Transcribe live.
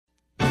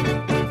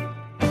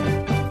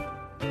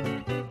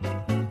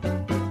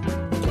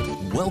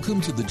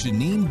Welcome to the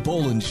Janine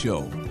Bolon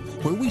Show,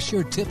 where we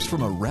share tips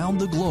from around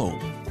the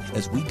globe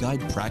as we guide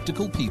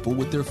practical people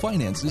with their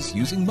finances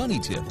using money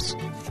tips,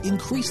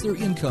 increase their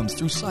incomes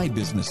through side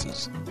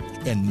businesses,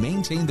 and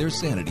maintain their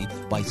sanity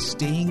by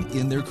staying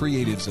in their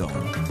creative zone.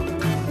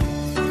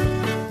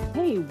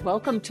 Hey,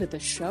 welcome to the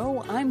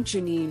show. I'm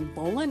Janine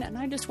Bolon, and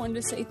I just wanted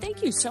to say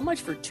thank you so much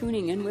for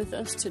tuning in with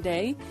us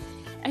today.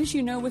 As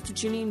you know, with the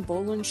Janine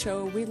Bolon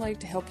Show, we like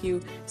to help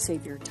you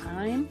save your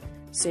time,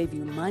 save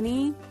you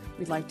money.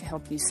 We'd like to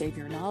help you save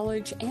your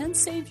knowledge and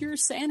save your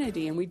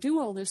sanity. And we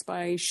do all this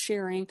by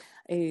sharing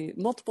a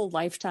multiple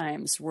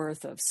lifetimes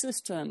worth of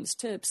systems,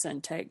 tips,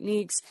 and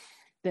techniques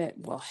that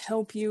will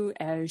help you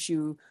as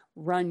you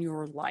run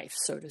your life,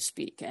 so to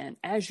speak. And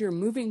as you're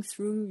moving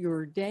through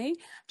your day,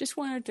 just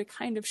wanted to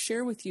kind of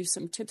share with you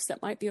some tips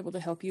that might be able to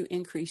help you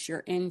increase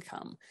your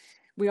income.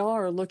 We all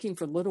are looking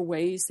for little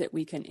ways that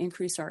we can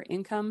increase our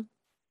income.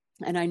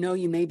 And I know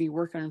you may be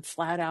working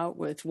flat out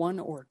with one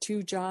or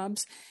two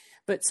jobs,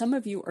 but some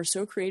of you are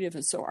so creative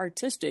and so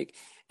artistic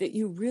that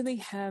you really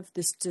have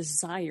this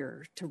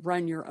desire to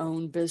run your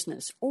own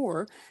business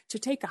or to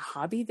take a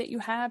hobby that you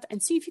have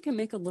and see if you can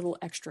make a little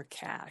extra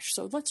cash.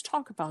 So let's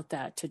talk about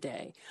that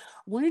today.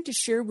 I wanted to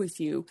share with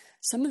you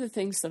some of the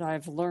things that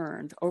I've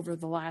learned over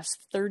the last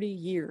 30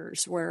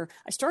 years, where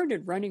I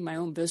started running my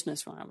own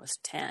business when I was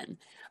 10,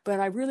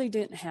 but I really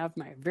didn't have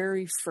my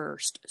very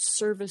first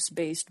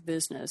service-based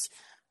business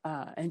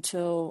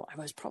until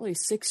I was probably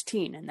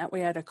 16, and that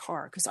way I had a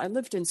car because I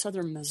lived in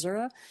southern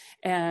Missouri,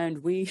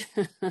 and we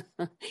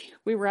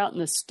we were out in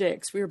the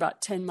sticks. We were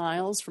about 10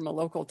 miles from a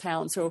local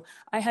town, so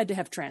I had to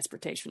have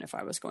transportation if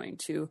I was going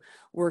to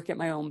work at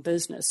my own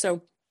business.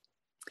 So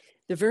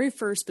the very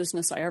first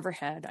business I ever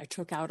had, I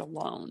took out a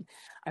loan.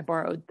 I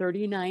borrowed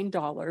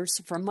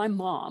 $39 from my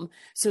mom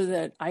so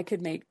that I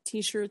could make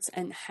T-shirts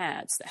and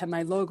hats that had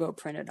my logo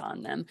printed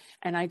on them,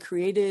 and I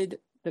created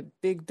the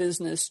big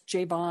business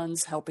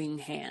J-Bon's Helping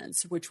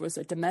Hands, which was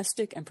a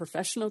domestic and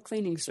professional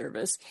cleaning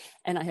service.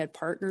 And I had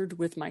partnered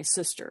with my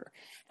sister,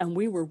 and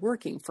we were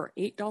working for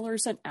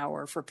 $8 an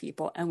hour for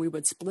people, and we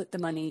would split the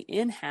money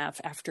in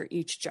half after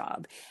each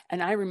job.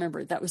 And I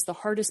remember that was the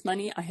hardest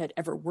money I had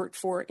ever worked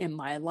for in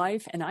my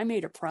life. And I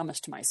made a promise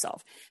to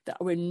myself that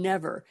I would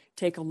never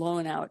take a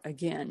loan out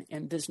again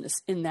in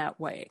business in that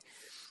way.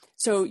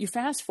 So you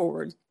fast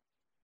forward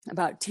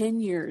about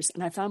 10 years,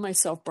 and I found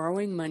myself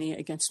borrowing money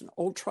against an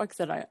old truck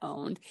that I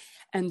owned.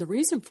 And the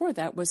reason for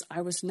that was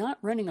I was not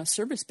running a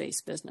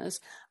service-based business.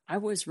 I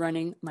was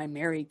running my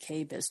Mary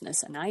Kay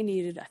business, and I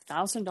needed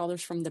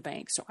 $1,000 from the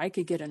bank so I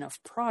could get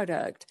enough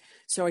product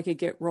so I could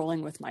get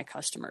rolling with my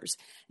customers.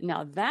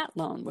 Now, that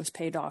loan was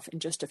paid off in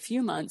just a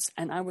few months,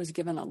 and I was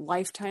given a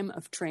lifetime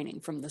of training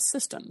from the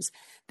systems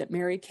that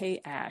Mary Kay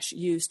Ash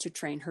used to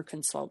train her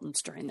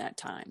consultants during that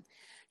time.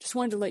 Just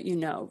wanted to let you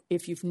know,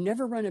 if you've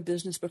never run a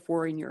business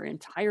before in your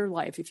entire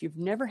life, if you've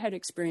never had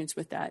experience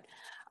with that,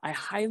 I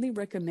highly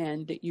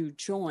recommend that you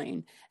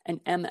join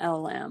an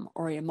MLM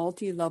or a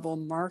multi-level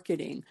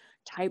marketing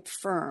type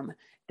firm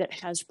that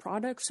has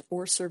products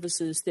or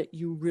services that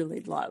you really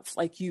love,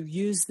 like you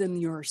use them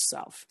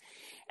yourself.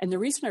 And the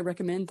reason I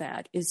recommend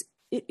that is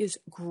it is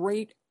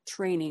great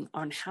training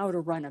on how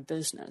to run a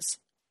business.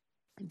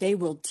 They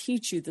will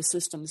teach you the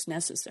systems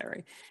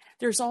necessary.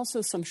 There's also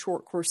some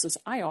short courses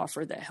I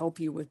offer that help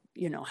you with,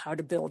 how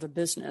to build a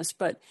business.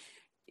 But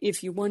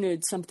if you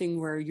wanted something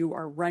where you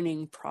are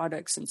running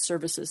products and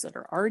services that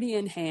are already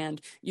in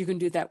hand, you can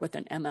do that with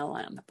an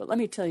MLM. But let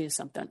me tell you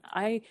something.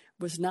 I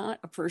was not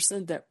a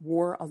person that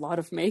wore a lot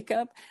of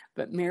makeup,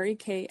 but Mary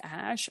Kay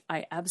Ash,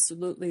 I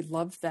absolutely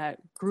love that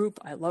group.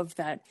 I love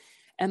that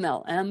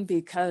MLM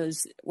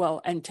because,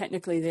 and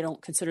technically they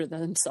don't consider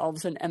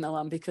themselves an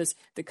MLM because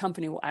the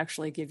company will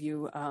actually give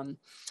you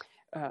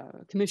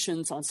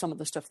commissions on some of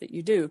the stuff that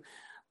you do.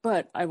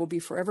 But I will be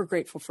forever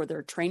grateful for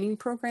their training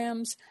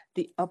programs,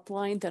 the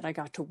upline that I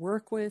got to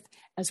work with,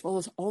 as well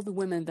as all the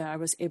women that I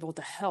was able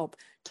to help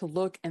to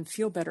look and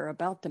feel better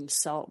about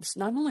themselves,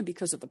 not only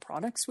because of the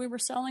products we were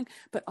selling,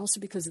 but also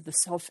because of the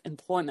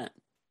self-employment.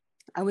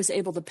 I was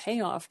able to pay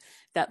off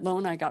that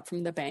loan I got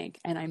from the bank,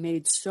 and I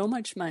made so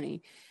much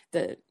money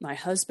that my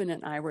husband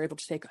and I were able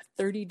to take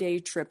a 30-day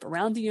trip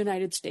around the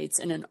United States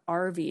in an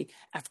RV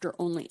after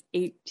only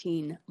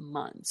 18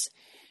 months.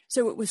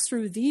 So it was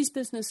through these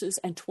businesses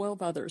and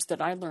 12 others that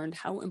I learned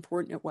how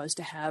important it was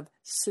to have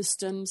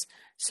systems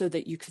so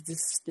that you could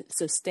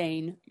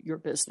sustain your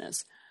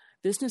business.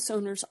 Business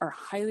owners are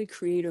highly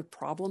creative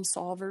problem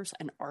solvers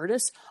and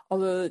artists,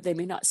 although they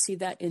may not see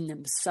that in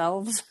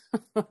themselves.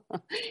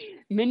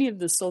 Many of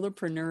the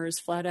solopreneurs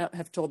flat out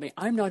have told me,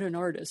 I'm not an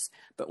artist.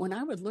 But when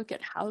I would look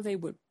at how they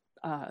would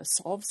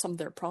solve some of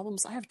their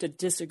problems, I have to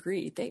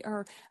disagree. They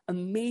are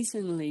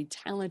amazingly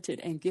talented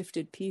and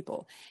gifted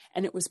people.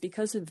 And it was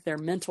because of their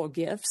mental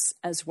gifts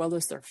as well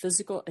as their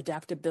physical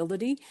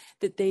adaptability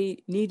that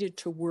they needed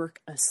to work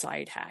a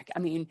side hack. I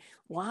mean,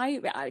 why?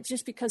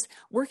 Just because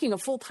working a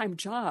full-time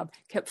job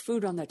kept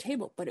food on the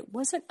table, but it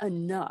wasn't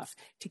enough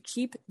to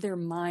keep their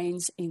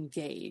minds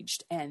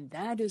engaged. And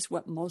that is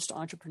what most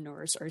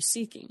entrepreneurs are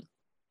seeking.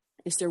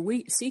 is they're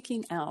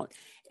seeking out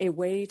a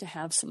way to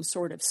have some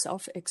sort of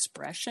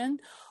self-expression,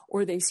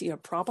 or they see a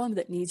problem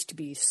that needs to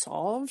be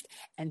solved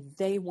and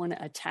they want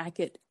to attack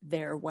it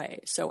their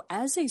way. So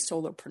as a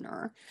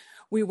solopreneur,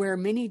 we wear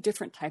many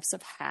different types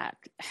of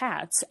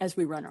hats as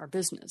we run our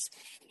business.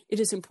 It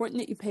is important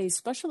that you pay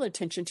special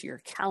attention to your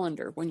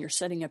calendar when you're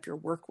setting up your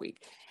work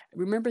week.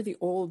 Remember the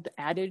old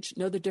adage,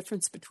 know the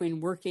difference between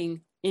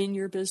working in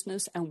your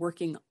business and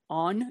working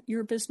on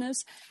your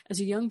business. As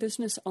a young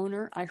business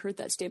owner, I heard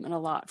that statement a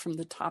lot from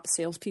the top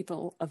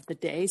salespeople of the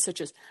day,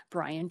 such as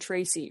Brian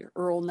Tracy,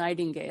 Earl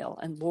Nightingale,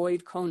 and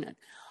Lloyd Conan.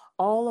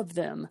 All of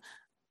them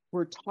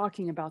were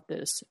talking about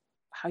this,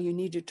 how you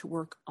needed to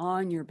work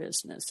on your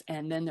business.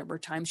 And then there were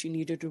times you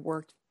needed to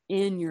work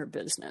in your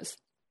business.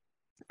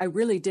 I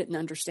really didn't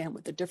understand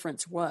what the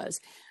difference was.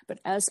 But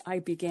as I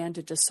began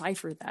to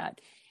decipher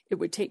that, it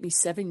would take me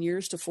 7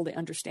 years to fully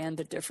understand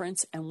the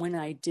difference. And when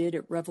I did,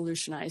 it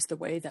revolutionized the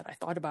way that I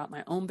thought about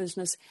my own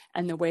business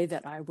and the way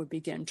that I would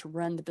begin to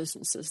run the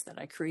businesses that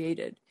I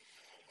created.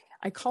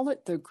 I call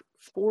it the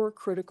 4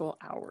 critical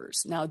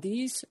hours. Now,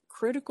 these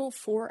critical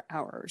 4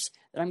 hours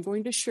that I'm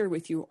going to share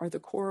with you are the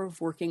core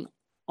of working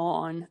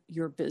on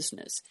your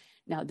business.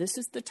 Now, this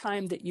is the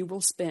time that you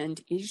will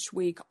spend each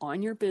week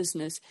on your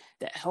business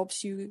that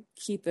helps you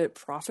keep it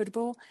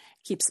profitable,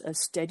 keeps a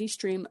steady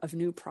stream of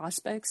new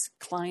prospects,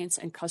 clients,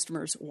 and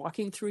customers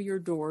walking through your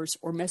doors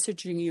or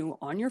messaging you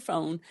on your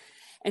phone.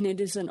 And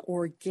it is an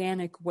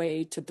organic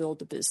way to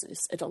build a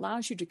business. It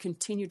allows you to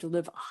continue to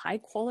live a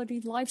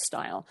high-quality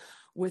lifestyle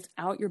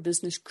without your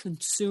business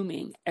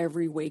consuming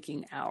every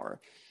waking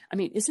hour. I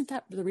mean, isn't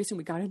that the reason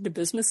we got into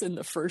business in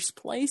the first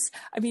place?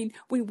 I mean,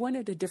 we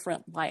wanted a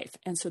different life.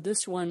 And so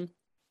this one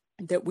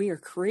that we are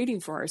creating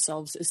for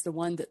ourselves is the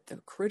one that the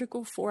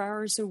critical 4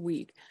 hours a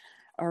week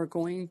are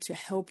going to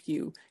help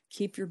you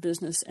keep your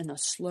business in a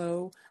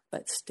slow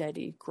but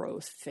steady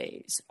growth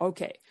phase.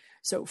 Okay,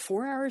 so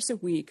 4 hours a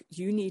week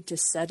you need to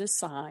set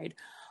aside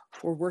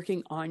for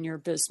working on your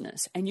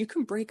business. And you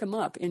can break them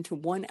up into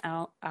 1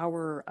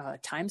 hour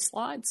time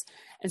slots.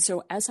 And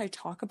so as I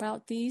talk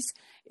about these,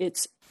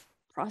 it's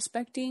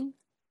prospecting,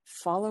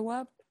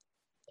 follow-up,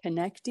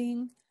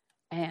 connecting,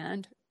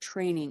 and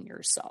training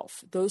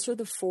yourself. Those are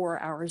the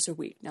 4 hours a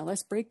week. Now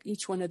let's break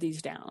each one of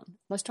these down.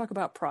 Let's talk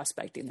about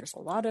prospecting. There's a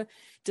lot of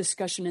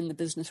discussion in the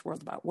business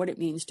world about what it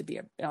means to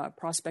be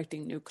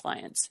prospecting new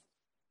clients.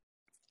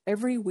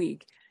 Every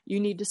week, you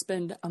need to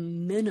spend a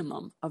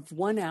minimum of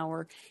 1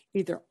 hour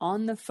either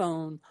on the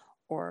phone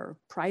or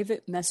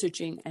private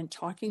messaging and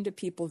talking to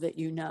people that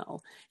you know.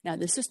 Now,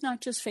 this is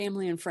not just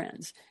family and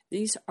friends.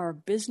 These are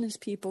business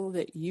people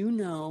that you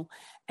know,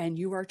 and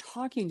you are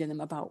talking to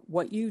them about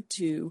what you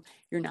do.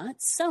 You're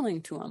not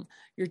selling to them.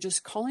 You're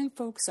just calling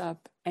folks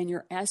up and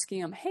you're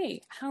asking them,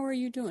 hey, how are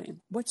you doing?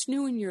 What's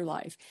new in your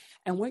life?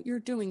 And what you're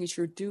doing is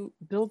you're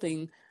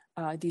building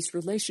these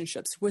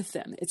relationships with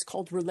them. It's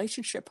called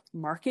relationship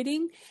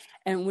marketing.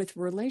 And with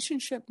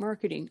relationship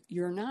marketing,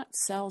 you're not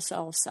sell.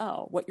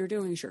 What you're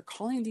doing is you're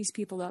calling these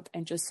people up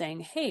and just saying,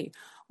 hey,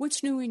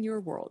 what's new in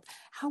your world?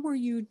 How are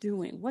you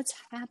doing? What's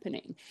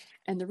happening?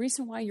 And the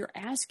reason why you're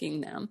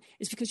asking them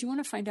is because you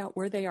want to find out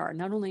where they are,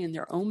 not only in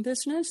their own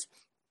business,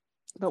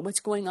 but what's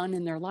going on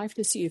in their life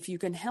to see if you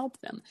can help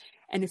them.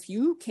 And if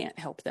you can't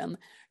help them,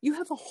 you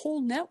have a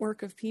whole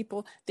network of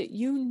people that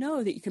you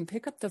know that you can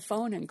pick up the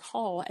phone and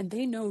call, and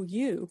they know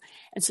you.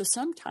 And so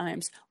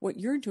sometimes what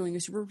you're doing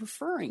is you're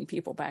referring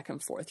people back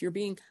and forth. You're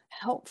being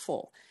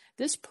helpful.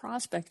 This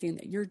prospecting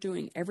that you're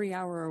doing every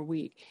hour a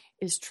week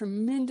is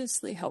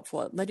tremendously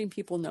helpful at letting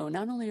people know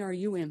not only are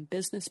you in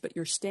business, but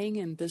you're staying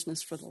in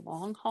business for the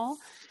long haul.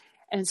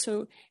 And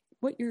so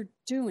what you're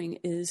doing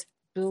is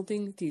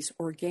building these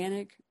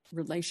organic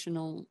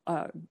relational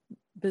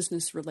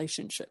business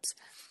relationships.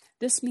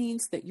 This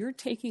means that you're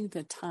taking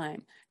the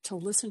time to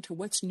listen to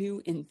what's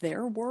new in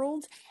their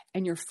world,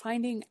 and you're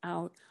finding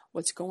out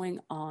what's going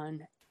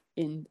on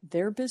in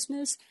their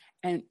business.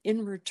 And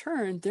in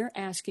return, they're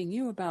asking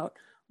you about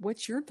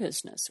what's your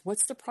business?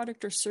 What's the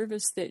product or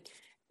service that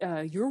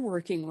you're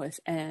working with,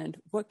 and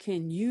what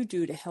can you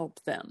do to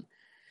help them?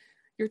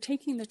 You're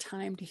taking the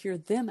time to hear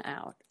them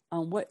out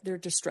on what they're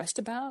distressed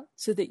about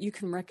so that you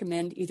can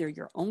recommend either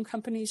your own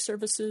company's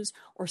services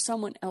or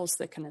someone else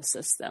that can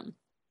assist them.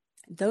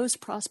 Those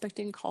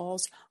prospecting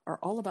calls are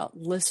all about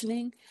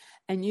listening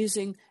and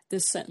using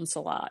this sentence a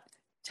lot.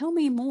 Tell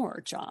me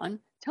more, John.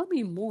 Tell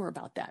me more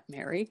about that,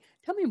 Mary.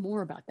 Tell me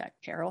more about that,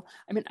 Carol.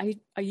 I mean,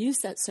 I use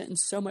that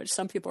sentence so much,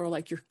 some people are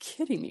like, you're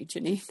kidding me,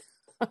 Janine.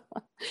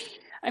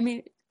 I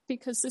mean,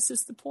 because this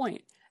is the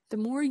point. The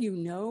more you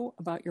know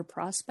about your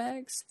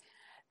prospects,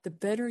 the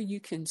better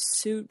you can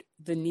suit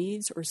the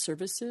needs or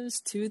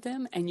services to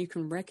them, and you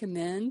can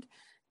recommend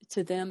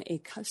to them a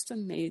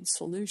custom-made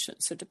solution.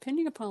 So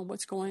depending upon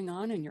what's going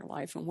on in your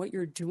life and what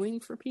you're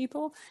doing for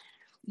people,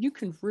 you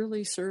can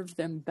really serve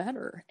them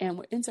better. And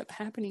what ends up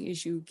happening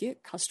is you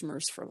get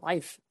customers for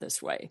life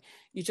this way.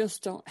 You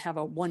just don't have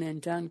a one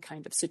and done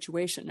kind of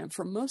situation. And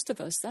for most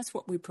of us, that's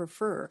what we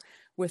prefer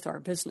with our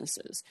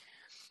businesses.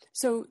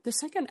 So the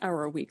second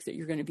hour a week that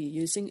you're going to be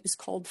using is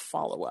called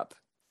follow-up.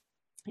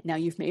 Now,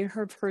 you may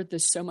have heard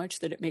this so much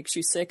that it makes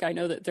you sick. I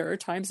know that there are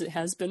times it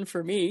has been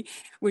for me,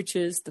 which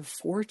is the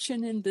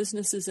fortune in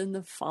business is in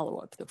the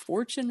follow-up. The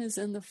fortune is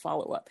in the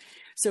follow-up.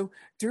 So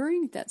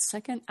during that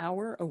second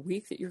hour a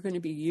week that you're going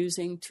to be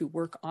using to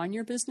work on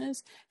your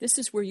business, this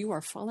is where you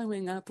are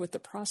following up with the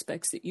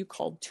prospects that you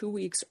called 2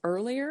 weeks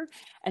earlier,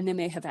 and they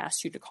may have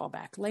asked you to call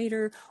back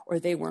later, or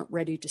they weren't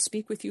ready to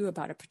speak with you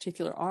about a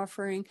particular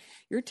offering.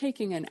 You're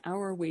taking an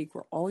hour a week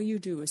where all you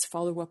do is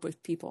follow up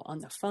with people on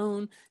the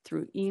phone,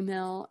 through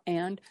email,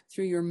 and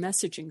through your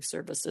messaging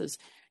services,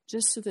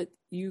 just so that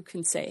you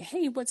can say,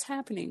 hey, what's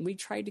happening? We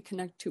tried to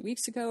connect 2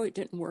 weeks ago. It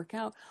didn't work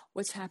out.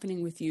 What's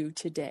happening with you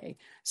today?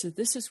 So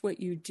this is what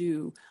you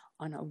do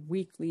on a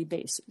weekly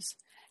basis.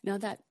 Now,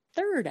 that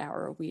third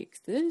hour a week,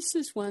 this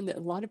is one that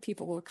a lot of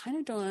people kind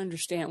of don't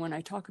understand when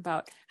I talk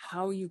about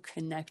how you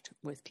connect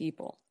with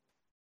people.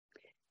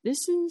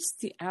 This is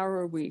the hour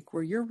a week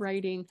where you're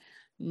writing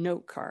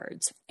note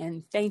cards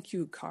and thank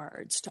you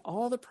cards to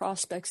all the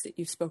prospects that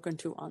you've spoken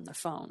to on the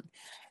phone.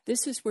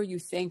 This is where you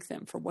thank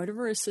them for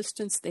whatever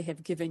assistance they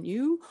have given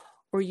you,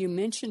 or you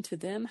mention to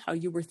them how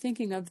you were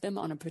thinking of them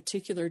on a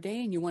particular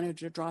day and you wanted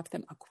to drop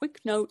them a quick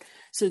note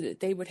so that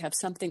they would have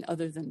something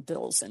other than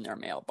bills in their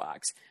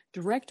mailbox.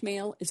 Direct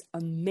mail is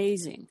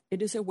amazing.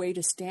 It is a way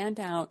to stand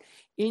out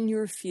in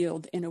your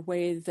field in a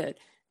way that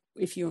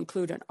if you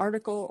include an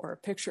article or a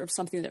picture of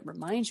something that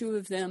reminds you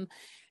of them,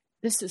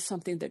 this is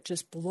something that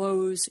just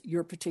blows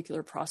your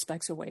particular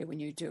prospects away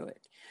when you do it.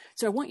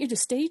 So I want you to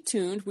stay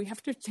tuned. We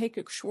have to take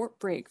a short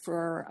break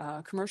for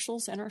our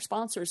commercials and our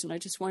sponsors. And I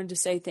just wanted to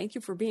say thank you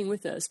for being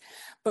with us.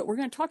 But we're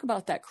going to talk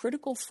about that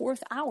critical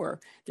fourth hour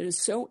that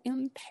is so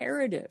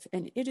imperative.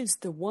 And it is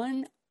the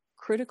one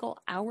critical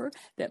hour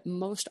that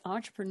most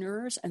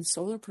entrepreneurs and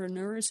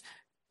solopreneurs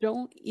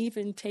don't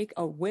even take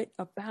a whit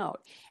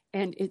about.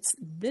 And it's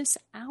this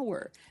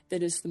hour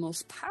that is the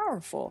most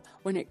powerful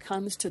when it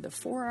comes to the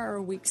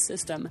 4-hour-a-week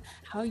system,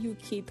 how you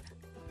keep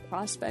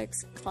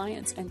prospects,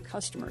 clients, and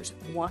customers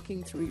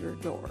walking through your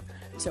door.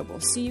 So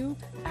we'll see you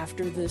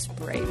after this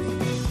break.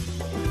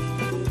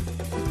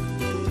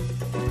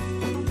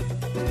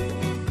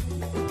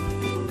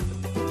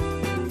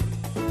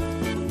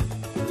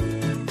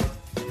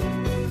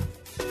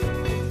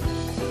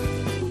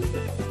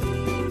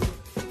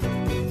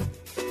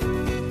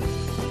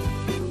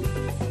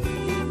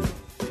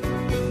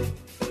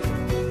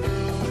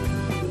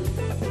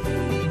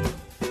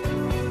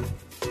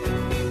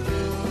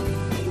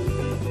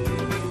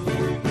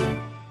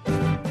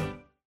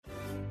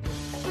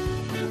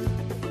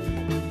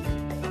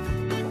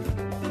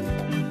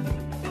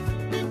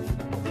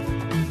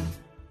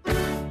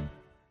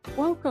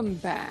 Welcome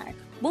back.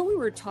 What we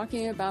were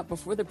talking about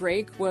before the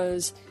break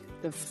was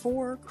the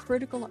 4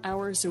 critical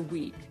hours a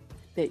week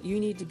that you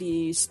need to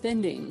be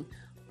spending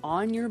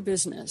on your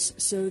business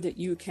so that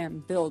you can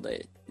build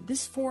it.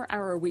 This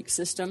 4-hour-a-week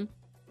system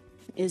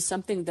is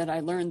something that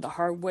I learned the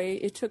hard way.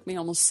 It took me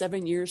almost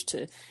 7 years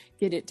to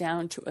get it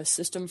down to a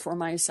system for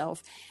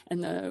myself.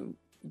 And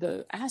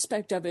the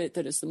aspect of it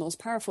that is the most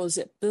powerful is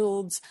it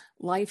builds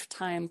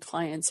lifetime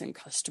clients and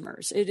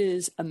customers. It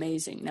is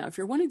amazing. Now, if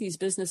you're one of these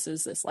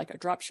businesses that's like a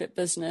dropship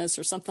business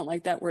or something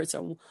like that, where it's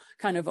a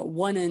kind of a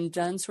one and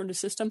done sort of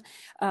system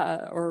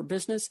or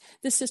business,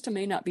 this system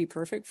may not be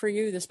perfect for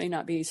you. This may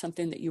not be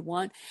something that you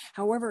want.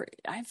 However,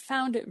 I've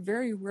found it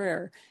very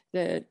rare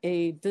that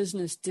a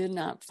business did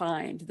not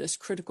find this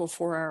critical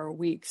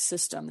 4-hour-a-week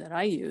system that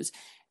I use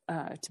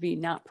to be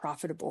not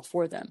profitable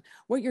for them.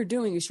 What you're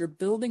doing is you're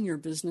building your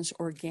business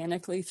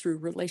organically through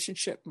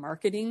relationship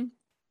marketing.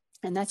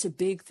 And that's a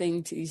big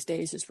thing these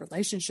days is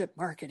relationship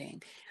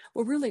marketing.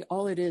 Well, really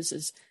all it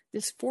is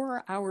this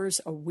 4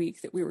 hours a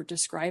week that we were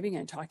describing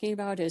and talking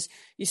about is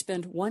you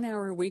spend 1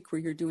 hour a week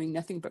where you're doing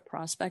nothing but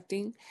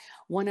prospecting,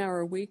 1 hour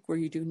a week where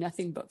you do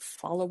nothing but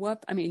follow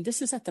up. I mean,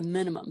 this is at the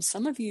minimum.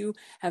 Some of you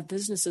have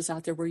businesses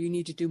out there where you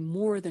need to do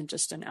more than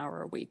just an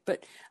hour a week,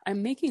 but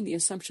I'm making the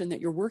assumption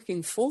that you're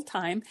working full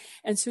time.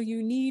 And so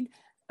you need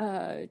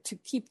to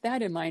keep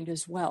that in mind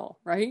as well,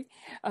 right?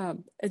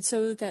 And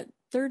so that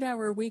 3rd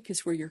hour a week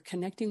is where you're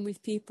connecting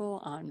with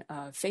people on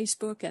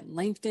Facebook and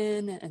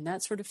LinkedIn and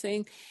that sort of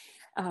thing.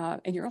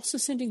 And you're also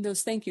sending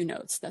those thank you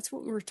notes. That's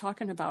what we were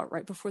talking about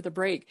right before the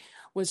break,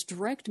 was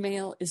direct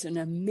mail is an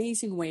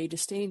amazing way to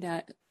stand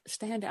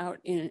out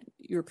in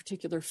your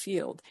particular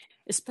field,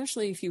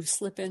 especially if you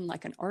slip in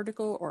like an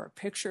article or a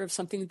picture of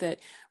something that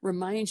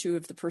reminds you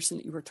of the person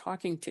that you were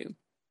talking to.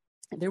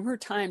 There were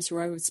times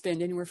where I would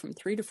spend anywhere from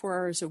 3 to 4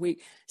 hours a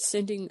week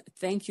sending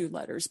thank you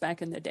letters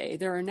back in the day.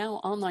 There are now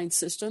online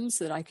systems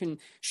that I can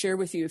share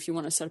with you if you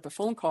want to set up a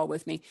phone call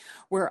with me,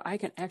 where I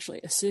can actually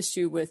assist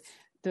you with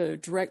the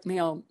direct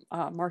mail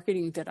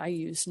marketing that I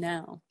use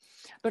now.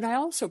 But I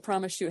also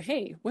promised you,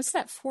 hey, what's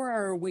that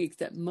 4-hour week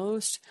that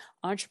most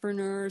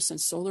entrepreneurs and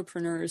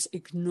solopreneurs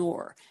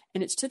ignore?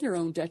 And it's to their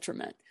own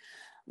detriment.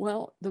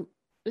 Well,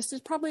 this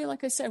is probably,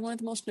 like I said, one of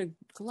the most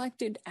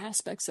neglected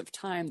aspects of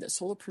time that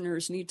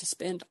solopreneurs need to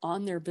spend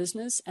on their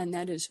business, and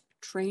that is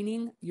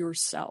training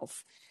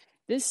yourself.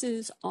 This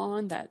is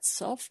on that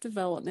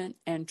self-development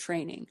and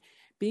training.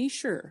 Be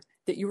sure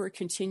that you are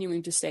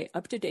continuing to stay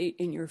up to date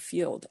in your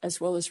field, as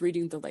well as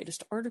reading the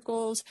latest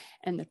articles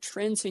and the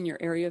trends in your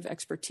area of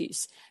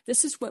expertise.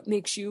 This is what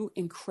makes you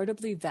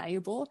incredibly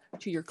valuable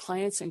to your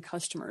clients and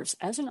customers.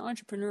 As an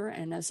entrepreneur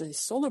and as a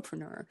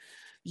solopreneur,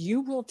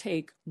 you will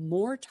take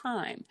more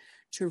time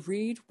to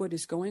read what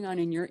is going on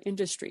in your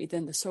industry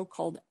than the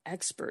so-called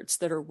experts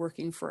that are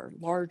working for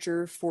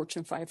larger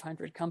Fortune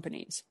 500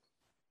 companies.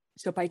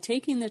 So by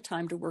taking the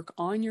time to work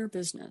on your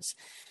business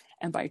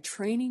and by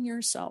training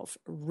yourself,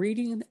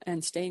 reading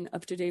and staying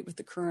up to date with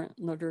the current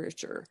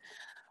literature,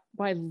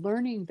 by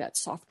learning that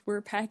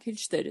software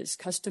package that is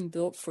custom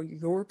built for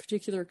your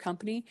particular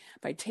company,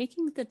 by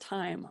taking the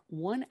time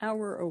 1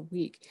 hour a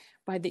week,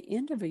 by the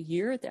end of a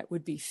year, that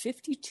would be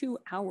 52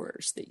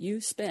 hours that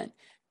you spent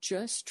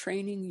just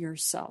training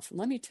yourself.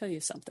 Let me tell you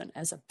something.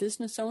 As a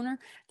business owner,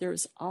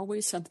 there's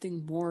always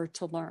something more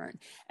to learn.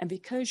 And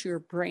because your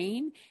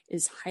brain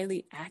is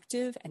highly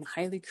active and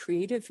highly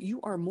creative,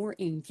 you are more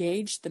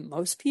engaged than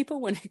most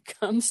people when it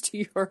comes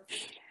to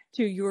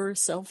your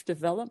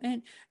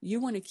self-development.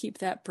 You want to keep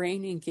that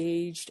brain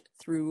engaged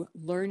through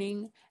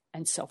learning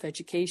and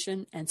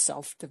self-education and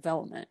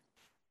self-development.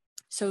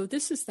 So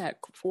this is that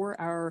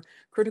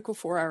critical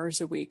 4 hours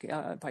a week.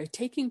 By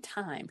taking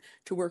time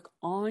to work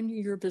on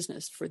your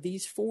business for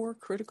these 4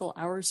 critical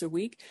hours a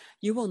week,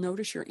 you will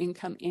notice your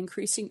income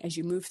increasing as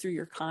you move through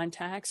your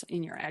contacts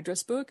in your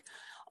address book,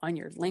 on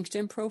your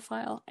LinkedIn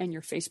profile, and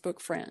your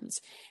Facebook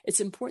friends. It's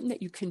important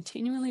that you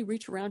continually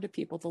reach around to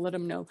people to let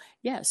them know,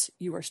 yes,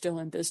 you are still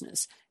in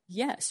business.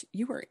 Yes,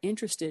 you are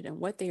interested in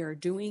what they are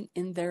doing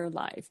in their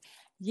life.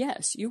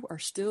 Yes, you are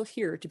still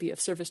here to be of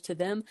service to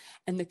them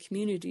and the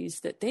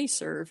communities that they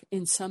serve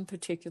in some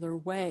particular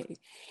way.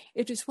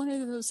 It is one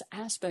of those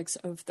aspects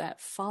of that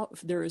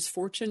there is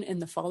fortune in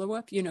the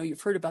follow-up. You know,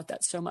 you've heard about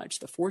that so much.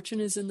 The fortune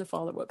is in the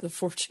follow-up. The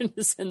fortune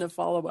is in the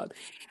follow-up.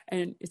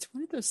 And it's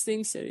one of those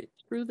things that it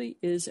truly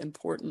is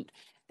important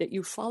that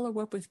you follow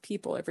up with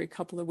people every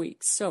couple of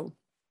weeks. So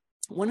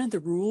one of the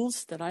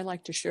rules that I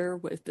like to share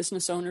with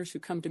business owners who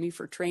come to me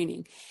for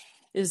training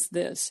is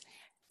this.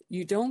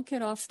 You don't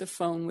get off the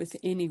phone with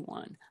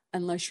anyone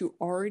unless you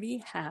already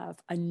have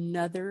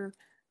another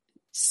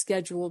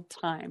scheduled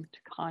time to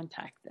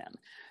contact them.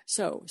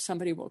 So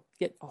somebody will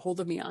get a hold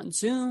of me on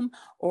Zoom,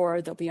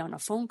 or they'll be on a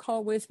phone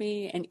call with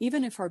me. And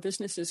even if our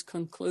business is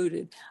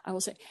concluded, I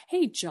will say,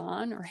 hey,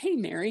 John, or hey,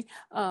 Mary,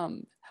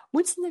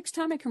 when's the next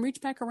time I can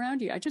reach back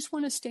around you? I just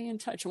want to stay in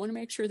touch. I want to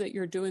make sure that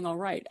you're doing all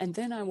right. And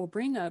then I will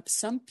bring up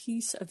some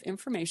piece of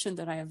information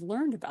that I have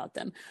learned about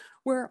them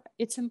where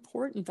it's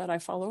important that I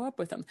follow up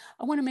with them.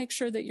 I want to make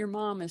sure that your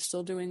mom is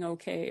still doing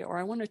okay, or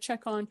I want to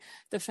check on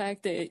the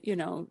fact that, you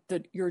know,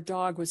 that your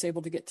dog was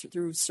able to get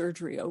through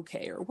surgery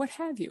okay, or what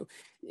have you.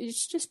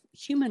 It's just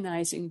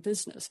humanizing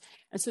business.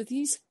 And so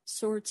these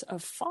sorts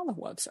of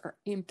follow-ups are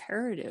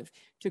imperative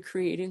to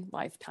creating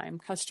lifetime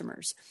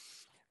customers.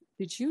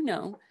 Did you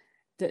know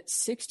that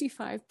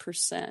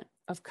 65%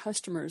 of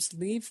customers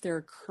leave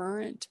their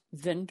current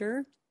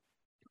vendor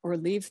or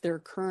leave their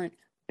current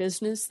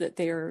business that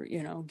they are,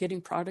 you know, getting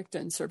product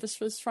and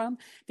services from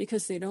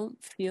because they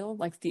don't feel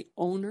like the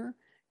owner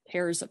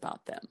cares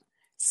about them?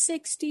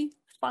 65%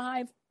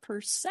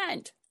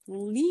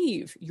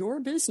 leave your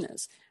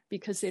business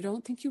because they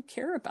don't think you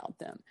care about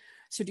them.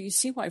 So do you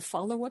see why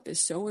follow-up is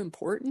so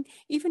important?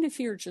 Even if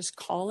you're just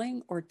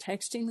calling or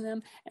texting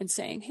them and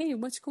saying, hey,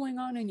 what's going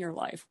on in your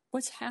life?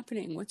 What's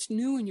happening? What's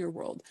new in your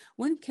world?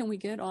 When can we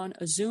get on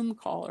a Zoom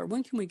call, or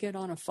when can we get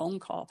on a phone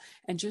call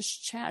and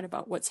just chat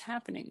about what's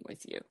happening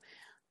with you?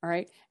 All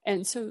right.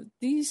 And so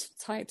these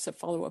types of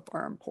follow-up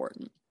are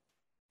important.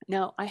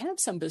 Now, I have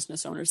some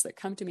business owners that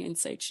come to me and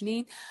say,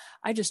 Janine,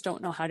 I just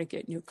don't know how to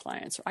get new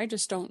clients, or I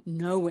just don't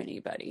know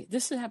anybody.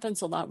 This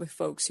happens a lot with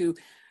folks who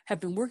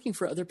have been working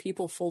for other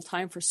people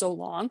full-time for so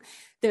long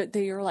that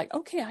they are like,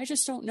 okay, I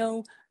just don't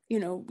know,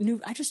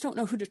 I just don't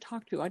know who to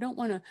talk to. I don't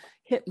want to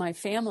hit my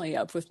family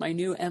up with my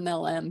new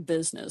MLM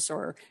business,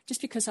 or just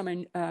because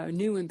I'm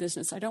new in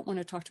business, I don't want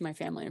to talk to my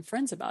family and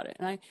friends about it.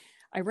 And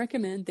I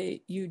recommend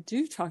that you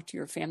do talk to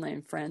your family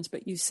and friends,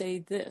 but you say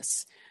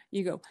this.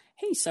 You go,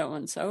 hey,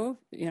 so-and-so,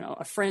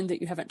 a friend that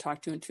you haven't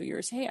talked to in 2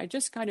 years. Hey, I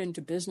just got into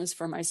business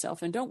for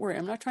myself. And don't worry,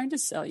 I'm not trying to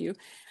sell you.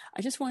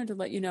 I just wanted to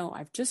let you know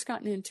I've just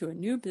gotten into a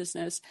new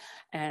business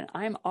and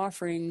I'm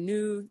offering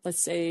new,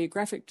 let's say,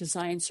 graphic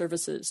design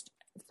services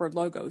for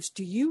logos.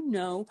 Do you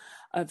know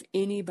of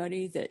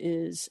anybody that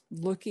is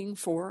looking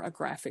for a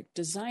graphic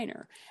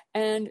designer?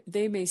 And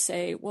they may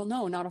say, well,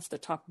 no, not off the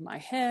top of my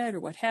head, or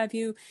what have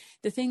you.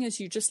 The thing is,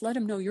 you just let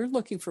them know you're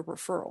looking for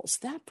referrals.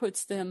 That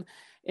puts them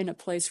in a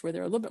place where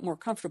they're a little bit more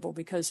comfortable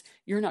because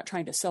you're not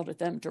trying to sell to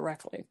them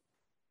directly.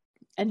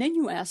 And then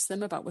you ask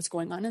them about what's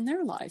going on in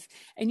their life,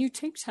 and you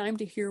take time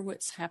to hear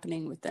what's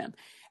happening with them.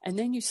 And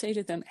then you say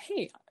to them,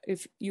 hey,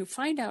 if you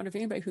find out of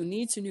anybody who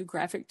needs a new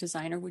graphic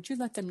designer, would you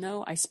let them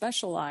know I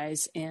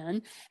specialize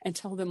in, and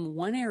tell them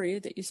one area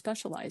that you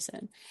specialize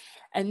in.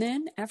 And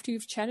then after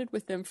you've chatted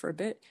with them for a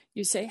bit,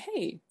 you say,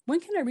 hey, when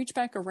can I reach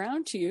back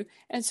around to you?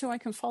 And so I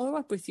can follow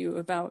up with you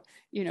about,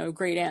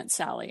 great Aunt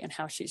Sally and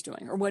how she's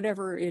doing, or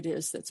whatever it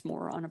is that's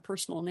more on a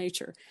personal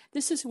nature.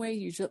 This is a way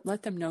you just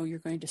let them know you're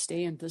going to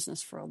stay in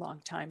business for a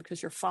long time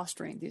because you're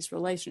fostering these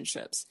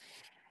relationships.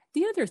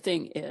 The other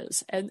thing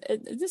is, and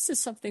this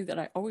is something that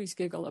I always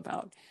giggle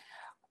about,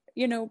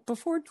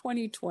 before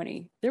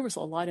 2020, there was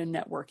a lot of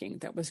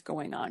networking that was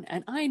going on.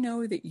 And I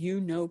know that you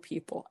know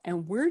people.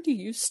 And where do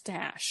you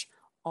stash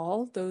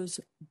all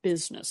those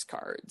business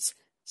cards?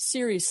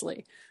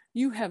 Seriously,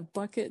 you have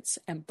buckets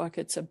and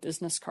buckets of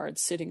business cards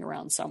sitting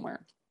around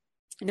somewhere.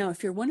 Now,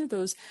 if you're one of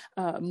those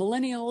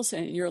millennials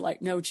and you're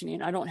like, no,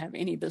 Janine, I don't have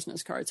any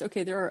business cards.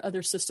 Okay, there are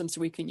other systems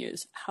we can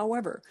use.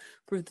 However,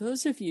 for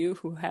those of you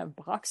who have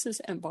boxes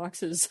and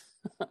boxes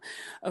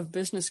of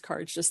business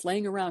cards just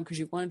laying around because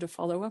you wanted to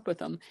follow up with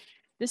them,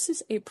 this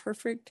is a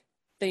perfect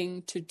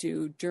thing to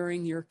do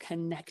during your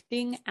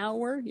connecting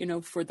hour,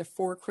 for the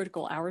 4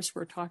 critical hours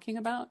we're talking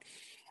about.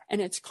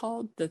 And it's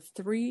called the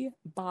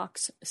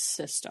 3-box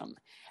system.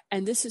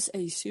 And this is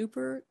a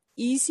super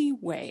easy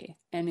way,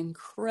 an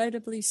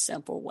incredibly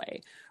simple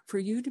way for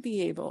you to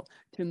be able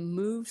to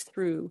move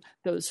through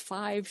those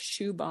 5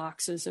 shoe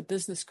boxes of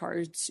business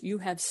cards you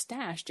have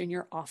stashed in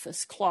your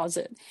office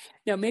closet.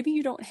 Now, maybe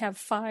you don't have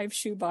 5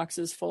 shoe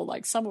boxes full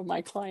like some of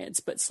my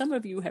clients, but some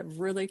of you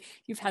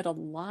you've had a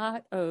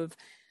lot of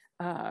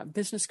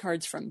business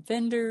cards from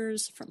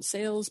vendors, from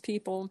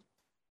salespeople,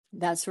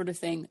 that sort of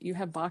thing. You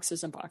have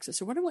boxes and boxes.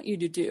 So what I want you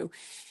to do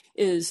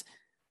is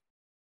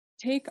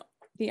take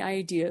the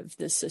idea of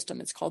this system.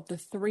 It's called the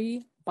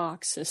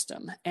 3-box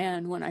system.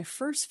 And when I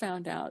first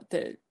found out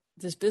that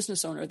this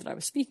business owner that I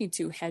was speaking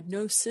to had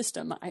no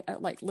system, I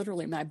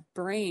literally my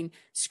brain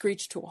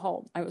screeched to a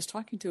halt. I was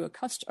talking to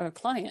a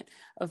client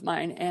of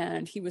mine,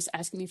 and he was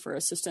asking me for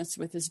assistance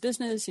with his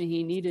business, and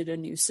he needed a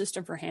new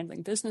system for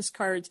handling business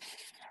cards.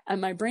 And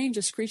my brain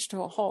just screeched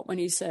to a halt when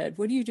he said,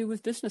 what do you do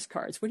with business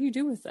cards? What do you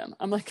do with them?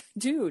 I'm like,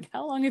 dude,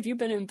 how long have you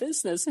been in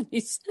business? And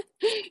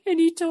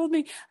he told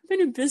me, I've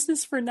been in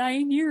business for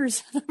 9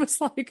 years. And I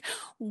was like,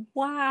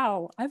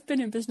 wow, I've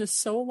been in business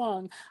so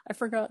long. I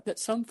forgot that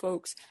some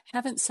folks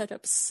haven't set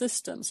up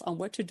systems on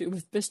what to do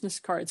with business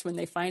cards when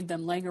they find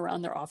them laying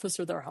around their office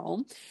or their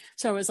home.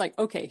 So I was like,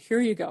 okay, here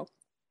you go.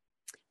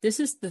 This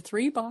is the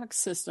 3-box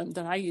system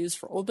that I use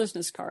for old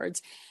business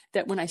cards,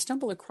 that when I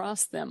stumble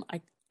across them,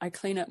 I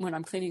clean up when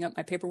I'm cleaning up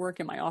my paperwork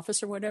in my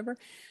office or whatever.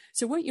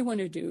 So what you want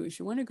to do is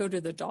you want to go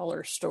to the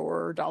dollar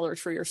store or Dollar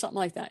Tree or something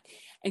like that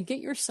and get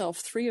yourself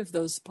 3 of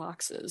those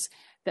boxes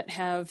that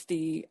have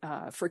the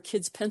for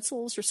kids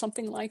pencils or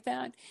something like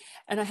that.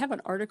 And I have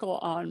an article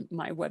on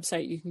my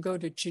website. You can go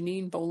to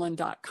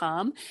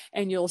JanineBolon.com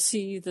and you'll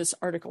see this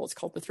article. It's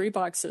called the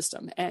 3-box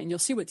system, and you'll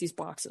see what these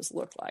boxes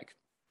look like.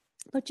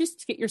 But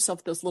just get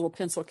yourself those little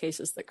pencil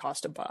cases that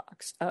cost a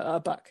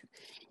buck.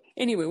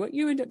 Anyway, what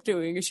you end up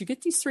doing is you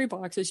get these 3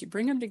 boxes, you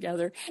bring them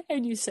together,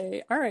 and you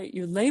say, all right,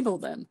 you label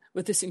them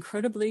with this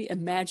incredibly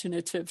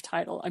imaginative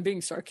title. I'm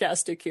being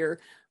sarcastic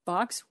here.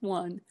 Box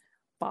 1,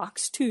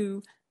 Box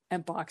 2,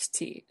 and Box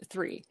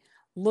 3.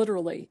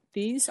 Literally,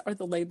 these are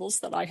the labels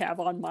that I have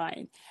on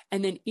mine.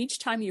 And then each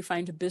time you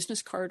find a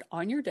business card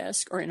on your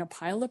desk or in a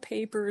pile of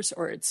papers,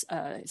 or it's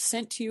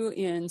sent to you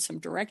in some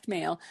direct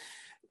mail,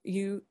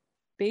 you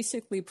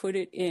basically put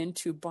it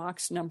into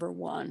box number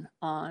 1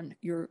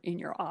 in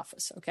your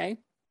office. Okay.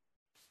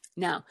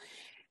 Now,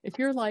 if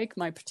you're like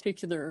my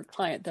particular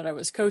client that I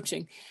was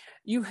coaching,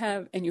 you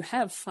have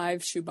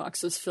 5 shoe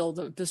boxes filled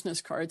of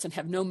business cards and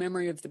have no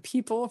memory of the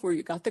people where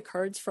you got the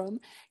cards from,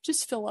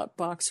 just fill up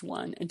box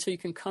 1 until you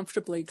can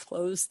comfortably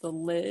close the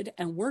lid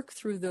and work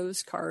through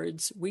those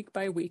cards week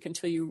by week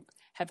until you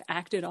have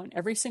acted on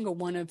every single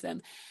one of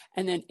them,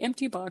 and then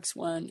empty box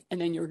 1,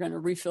 and then you're going to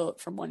refill it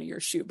from one of your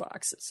shoe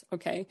boxes.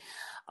 Okay.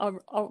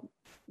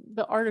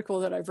 The article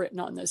that I've written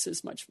on this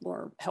is much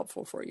more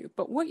helpful for you.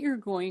 But what you're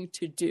going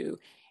to do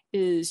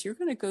is you're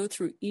going to go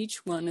through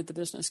each one of the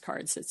business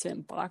cards that's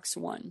in box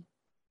 1.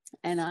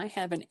 And I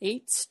have an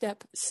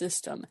 8-step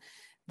system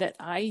that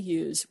I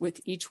use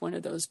with each one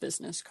of those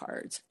business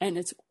cards. And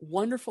it's a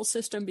wonderful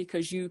system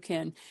because you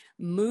can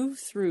move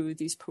through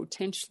these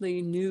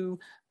potentially new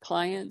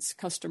clients,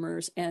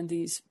 customers, and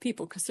these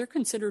people, because they're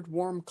considered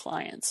warm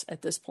clients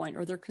at this point,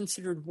 or they're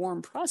considered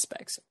warm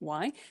prospects.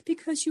 Why?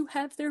 Because you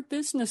have their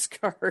business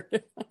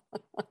card.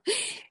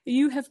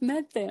 You have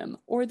met them,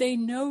 or they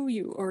know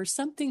you, or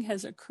something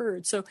has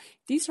occurred. So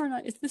this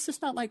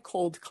is not like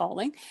cold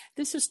calling.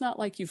 This is not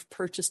like you've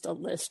purchased a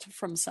list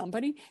from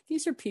somebody.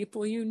 These are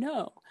people you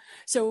know.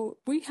 So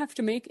we have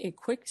to make a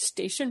quick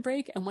station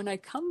break. And when I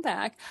come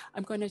back,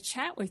 I'm going to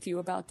chat with you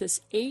about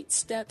this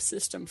 8-step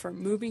system for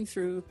moving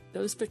through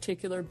those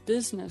particular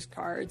business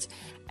cards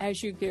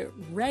as you get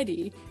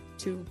ready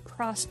to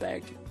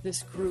prospect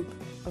this group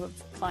of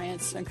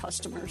clients and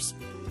customers.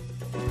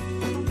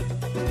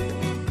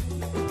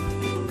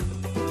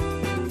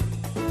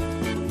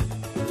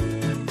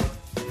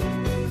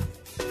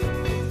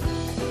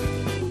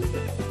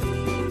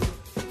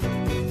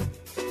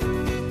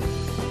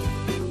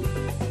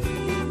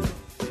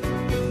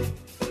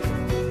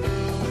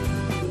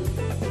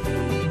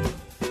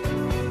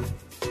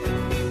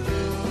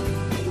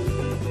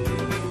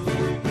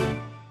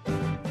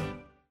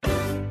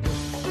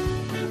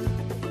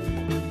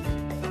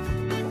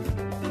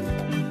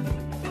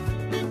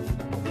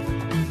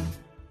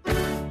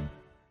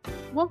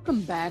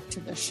 welcome back to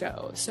the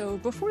show. So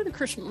before the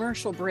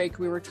commercial break,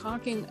 we were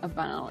talking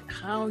about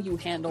how you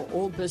handle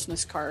old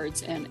business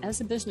cards and as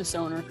a business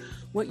owner,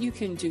 what you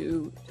can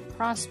do to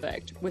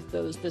prospect with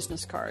those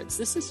business cards.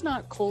 This is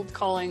not cold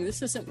calling.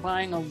 This isn't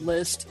buying a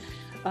list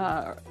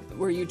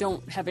where you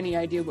don't have any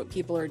idea what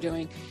people are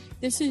doing.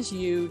 This is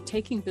you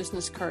taking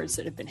business cards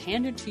that have been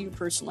handed to you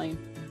personally,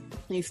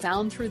 you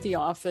found through the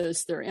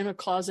office, they're in a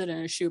closet, in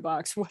a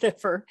shoebox,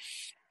 whatever,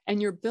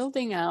 and you're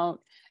building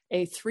out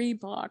a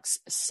 3-box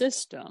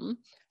system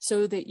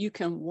so that you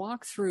can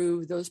walk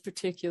through those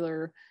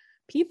particular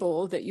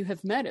people that you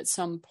have met at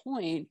some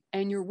point,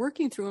 and you're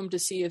working through them to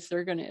see if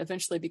they're going to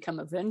eventually become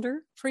a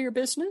vendor for your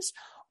business,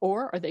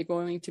 or are they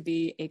going to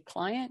be a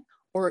client,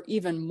 or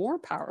even more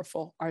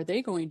powerful, are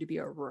they going to be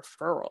a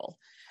referral?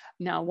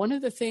 Now, one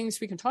of the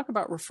things, we can talk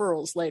about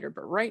referrals later,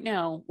 but right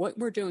now what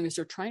we're doing is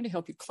we're trying to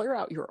help you clear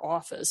out your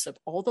office of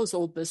all those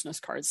old business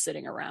cards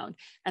sitting around.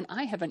 And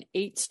I have an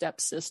 8-step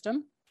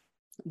system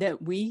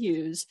that we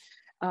use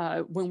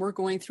when we're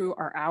going through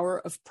our hour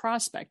of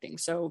prospecting.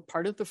 So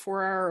part of the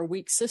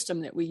 4-hour-a-week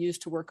system that we use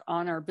to work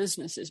on our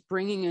business is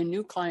bringing in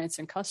new clients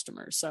and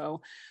customers.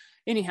 So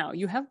anyhow,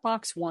 you have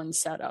box 1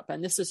 set up,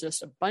 and this is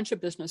just a bunch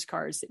of business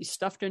cards that you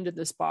stuffed into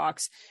this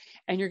box,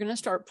 and you're going to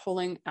start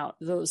pulling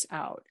those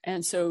out.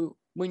 And so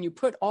when you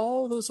put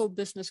all those old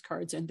business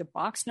cards into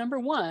box number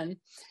 1,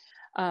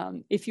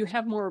 if you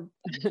have more,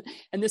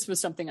 and this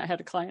was something I had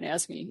a client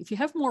ask me, if you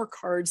have more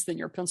cards than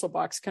your pencil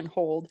box can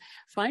hold,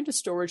 find a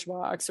storage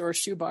box or a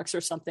shoe box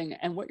or something.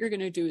 And what you're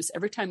going to do is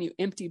every time you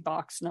empty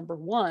box number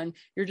 1,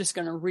 you're just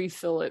going to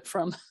refill it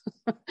from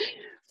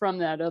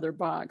that other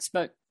box.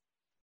 But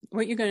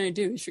what you're going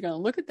to do is you're going to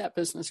look at that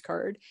business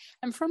card,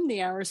 and from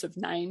the hours of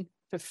 9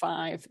 to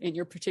 5 in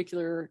your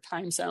particular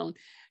time zone,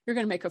 you're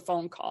going to make a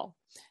phone call.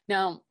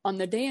 Now, on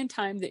the day and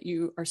time that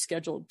you are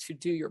scheduled to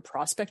do your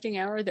prospecting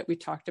hour that we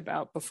talked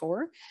about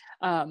before,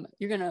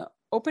 you're going to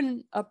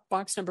open up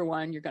box number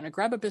 1, you're going to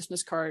grab a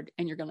business card,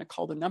 and you're going to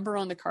call the number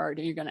on the card,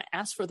 and you're going to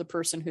ask for the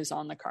person who's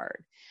on the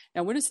card.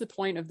 Now, what is the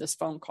point of this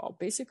phone call?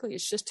 Basically,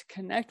 it's just to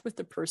connect with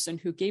the person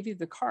who gave you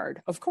the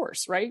card. Of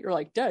course, right? You're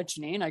like, duh,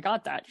 Janine, I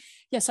got that.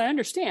 Yes, I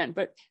understand.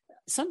 But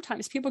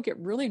sometimes people get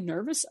really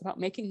nervous about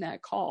making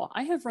that call.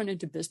 I have run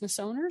into business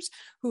owners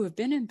who have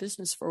been in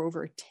business for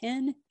over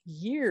 10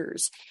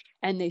 years,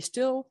 and they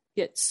still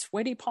get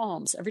sweaty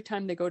palms every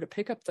time they go to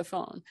pick up the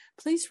phone.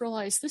 Please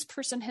realize this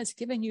person has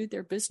given you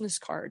their business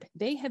card.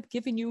 They have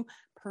given you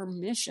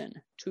permission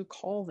to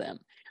call them.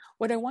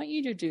 What I want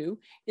you to do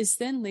is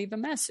then leave a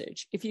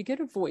message. If you get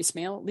a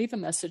voicemail, leave a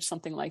message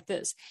something like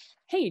this.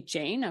 Hey,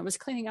 Jane, I was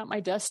cleaning out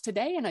my desk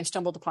today and I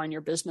stumbled upon your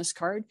business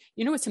card.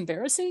 You know what's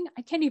embarrassing?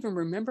 I can't even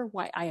remember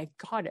why I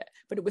got it,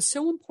 but it was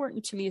so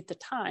important to me at the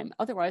time.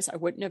 Otherwise, I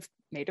wouldn't have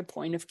made a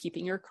point of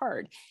keeping your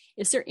card.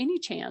 Is there any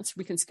chance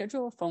we can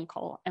schedule a phone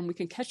call and we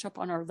can catch up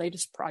on our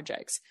latest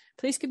projects?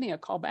 Please give me a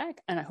call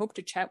back, and I hope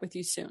to chat with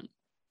you soon.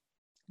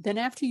 Then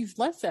after you've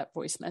left that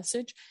voice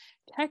message,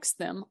 text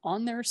them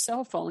on their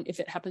cell phone, if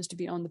it happens to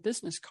be on the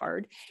business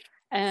card,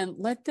 and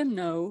let them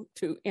know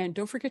and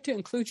don't forget to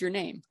include your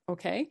name,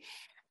 okay?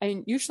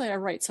 And usually I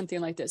write something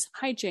like this.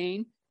 Hi,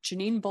 Jane.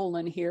 Janine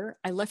Bolon here.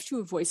 I left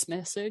you a voice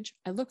message.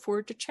 I look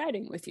forward to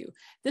chatting with you.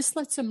 This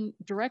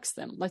directs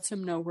them, lets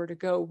them know where to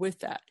go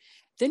with that.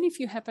 Then if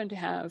you happen to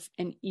have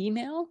an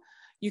email,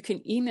 you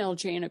can email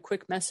Jane a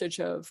quick message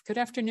of, good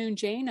afternoon,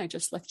 Jane. I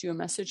just left you a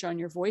message on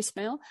your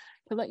voicemail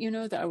to let you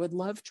know that I would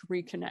love to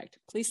reconnect.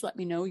 Please let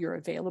me know your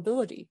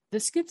availability.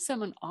 This gives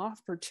them an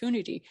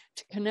opportunity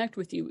to connect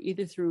with you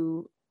either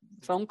through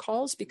phone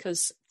calls,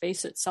 because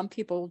face it, some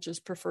people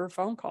just prefer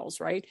phone calls,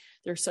 right?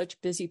 They're such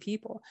busy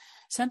people.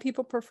 Some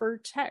people prefer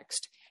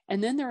text.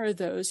 And then there are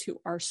those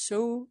who are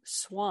so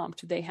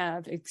swamped, they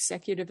have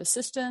executive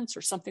assistants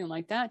or something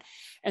like that.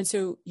 And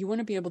so you want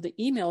to be able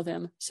to email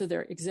them so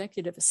their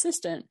executive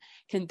assistant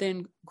can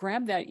then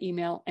grab that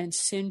email and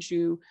send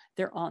you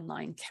their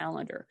online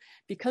calendar.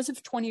 Because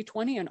of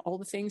 2020 and all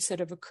the things that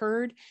have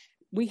occurred,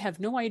 we have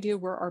no idea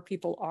where our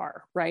people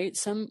are, right?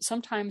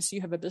 Sometimes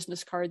you have a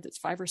business card that's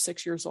 5 or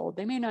 6 years old.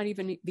 They may not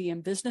even be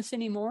in business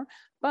anymore,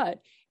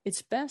 but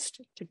it's best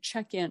to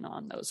check in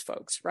on those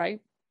folks, right?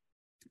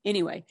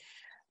 Anyway,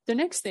 the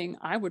next thing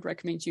I would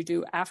recommend you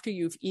do after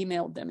you've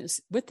emailed them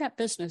is, with that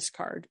business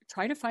card,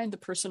 try to find the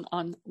person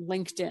on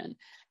LinkedIn.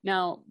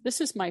 Now, this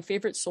is my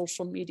favorite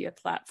social media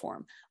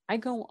platform. I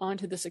go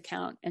onto this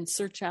account and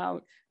search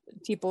out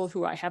people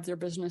who I have their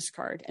business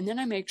card, and then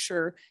I make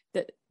sure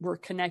that we're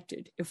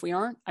connected. If we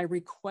aren't, I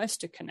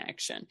request a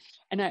connection,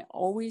 and I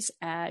always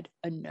add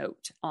a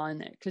note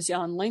on it, because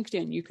on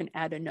LinkedIn you can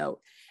add a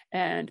note,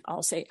 and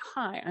I'll say,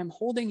 hi, I'm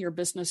holding your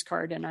business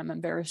card, and I'm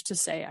embarrassed to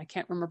say I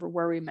can't remember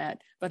where we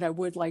met, but I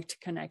would like to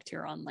connect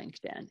here on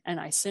LinkedIn, and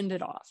I send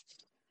it off.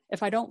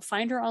 If I don't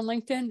find her on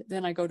LinkedIn,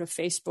 then I go to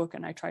Facebook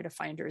and I try to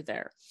find her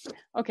there.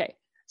 Okay,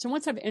 so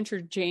once I've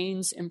entered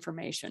Jane's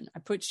information, I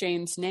put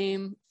Jane's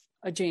name,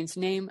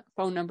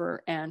 phone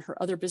number, and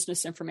her other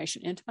business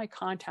information into my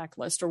contact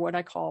list, or what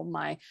I call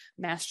my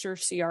master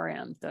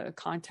CRM, the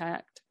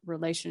contact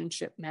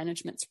relationship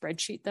management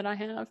spreadsheet that I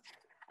have.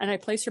 and I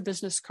place her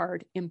business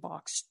card in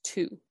box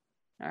 2.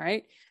 All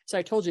right. So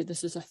I told you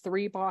this is a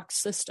 3-box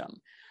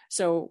system.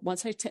 So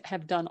once I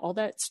have done all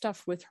that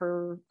stuff with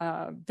her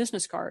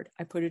business card,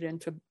 I put it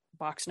into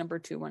box number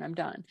 2 when I'm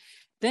done.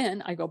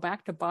 Then I go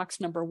back to box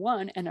number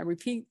 1 and I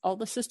repeat all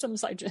the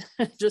systems I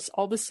just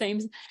all the same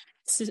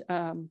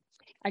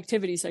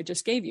activities I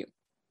just gave you.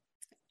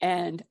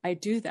 And I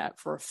do that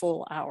for a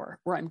full hour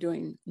where I'm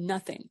doing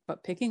nothing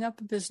but picking up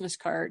a business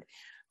card,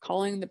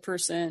 calling the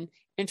person,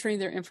 entering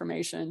their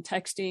information,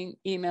 texting,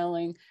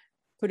 emailing,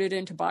 put it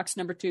into box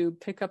number 2,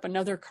 pick up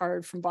another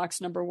card from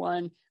box number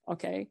 1.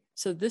 Okay,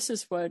 so this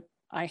is what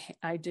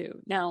I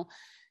do. Now,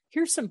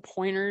 here's some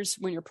pointers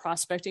when you're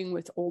prospecting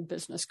with old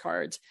business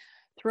cards.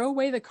 Throw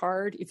away the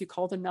card if you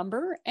call the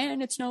number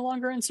and it's no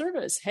longer in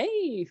service.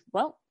 Hey,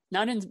 well,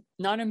 not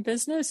in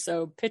business,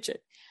 so pitch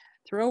it.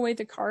 Throw away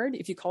the card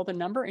if you call the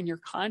number and your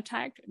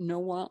contact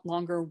no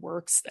longer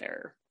works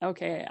there.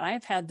 Okay,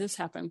 I've had this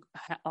happen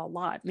a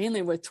lot,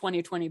 mainly with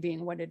 2020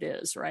 being what it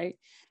is, right?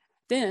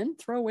 Then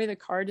throw away the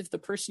card if the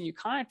person you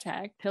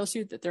contact tells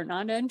you that they're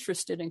not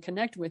interested in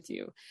connect with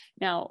you.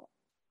 Now,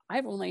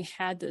 I've only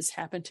had this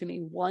happen to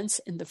me once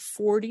in the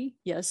 40,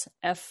 yes,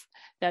 F,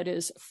 that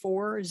is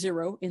 40,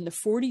 in the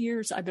 40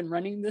 years I've been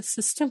running this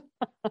system.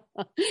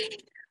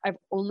 I've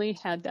only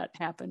had that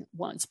happen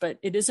once, but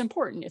it is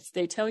important. If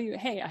they tell you,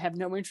 hey, I have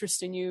no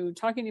interest in you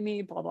talking to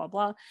me, blah, blah,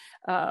 blah,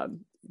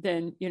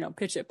 then,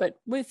 pitch it. But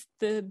with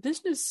the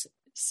business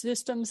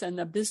systems and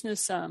the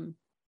business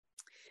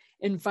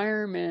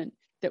environment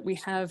that we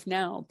have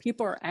now,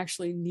 people are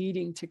actually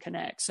needing to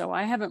connect. So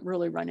I haven't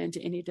really run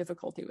into any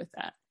difficulty with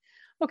that.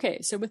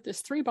 Okay, so with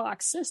this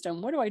 3-box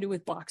system, what do I do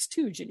with box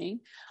 2, Janine?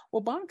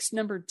 Well, box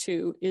number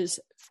 2 is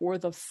for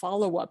the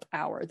follow-up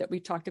hour that we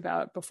talked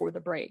about before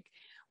the break.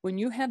 When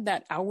you have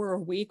that hour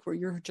a week where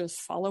you're just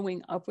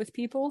following up with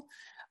people,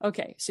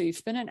 okay, so you've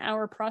spent an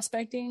hour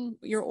prospecting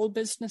your old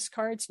business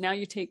cards. Now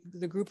you take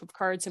the group of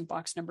cards in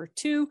box number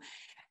 2,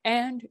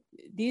 and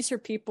these are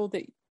people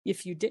that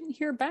if you didn't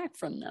hear back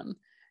from them,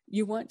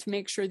 you want to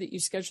make sure that you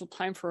schedule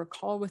time for a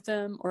call with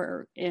them,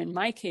 or in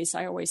my case,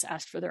 I always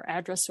ask for their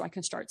address so I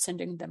can start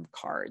sending them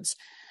cards.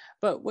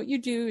 But what you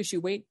do is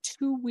you wait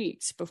 2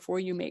 weeks before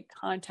you make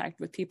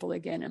contact with people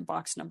again in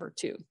box number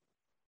 2.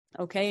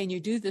 Okay, and you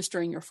do this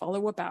during your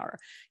follow-up hour.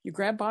 You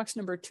grab box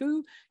number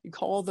 2, you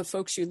call the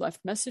folks you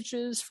left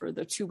messages for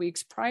the 2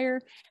 weeks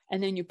prior,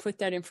 and then you put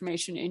that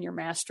information in your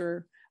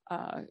master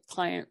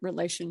client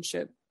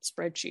relationship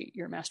spreadsheet,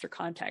 your master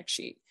contact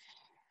sheet.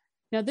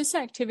 Now, this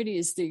activity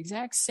is the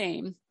exact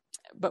same,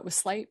 but with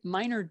slight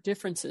minor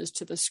differences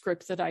to the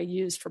script that I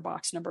used for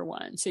box number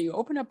 1. So you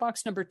open up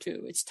box number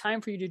 2. It's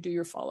time for you to do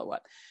your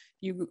follow-up.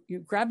 You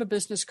grab a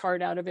business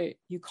card out of it.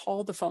 You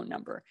call the phone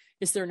number.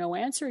 Is there no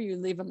answer? You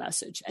leave a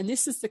message. And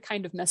this is the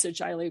kind of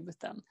message I leave with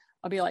them.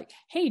 I'll be like,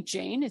 hey,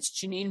 Jane, it's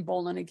Janine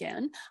Bolon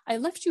again. I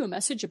left you a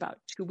message about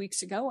 2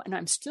 weeks ago, and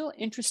I'm still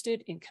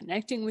interested in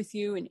connecting with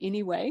you in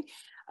any way.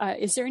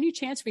 Is there any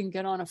chance we can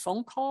get on a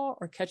phone call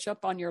or catch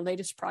up on your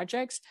latest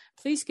projects?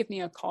 Please give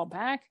me a call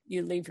back.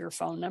 You leave your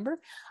phone number.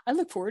 I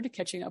look forward to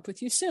catching up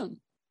with you soon.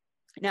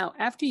 Now,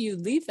 after you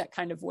leave that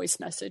kind of voice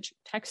message,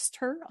 text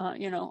her,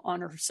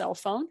 on her cell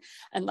phone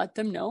and let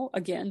them know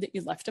again that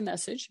you left a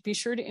message. Be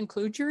sure to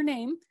include your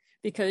name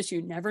because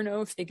you never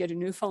know if they get a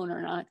new phone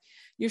or not.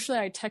 Usually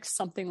I text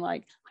something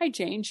like, hi,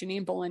 Jane,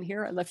 Janine Bolon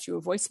here. I left you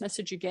a voice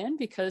message again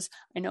because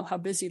I know how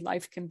busy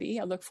life can be.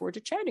 I look forward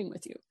to chatting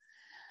with you.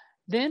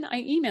 Then I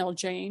email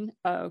Jane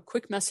a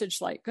quick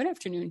message like, good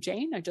afternoon,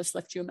 Jane. I just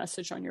left you a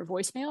message on your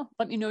voicemail.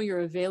 Let me know your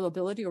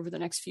availability over the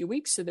next few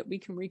weeks so that we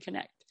can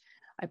reconnect.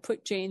 I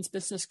put Jane's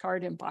business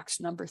card in box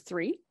number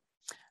 3.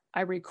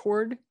 I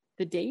record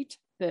the date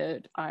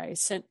that I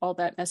sent all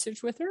that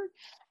message with her,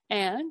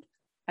 and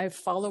I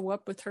follow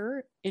up with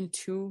her in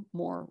 2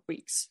 more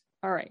weeks.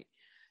 All right.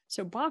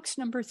 So box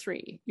number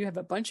 3, you have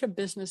a bunch of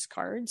business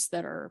cards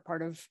that are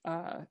part of,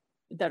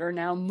 that are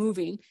now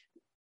moving.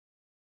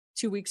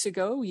 2 weeks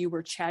ago, you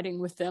were chatting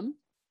with them,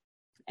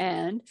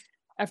 and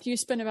after you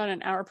spend about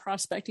an hour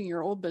prospecting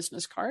your old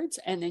business cards,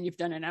 and then you've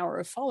done an hour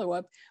of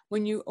follow-up,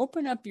 when you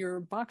open up your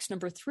box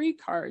number 3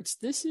 cards,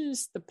 this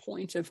is the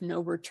point of no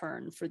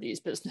return for these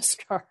business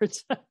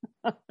cards.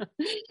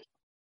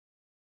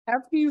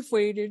 After you've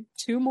waited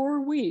 2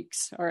 more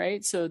weeks, all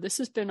right, so this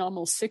has been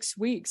almost 6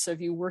 weeks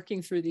of you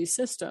working through these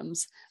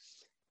systems,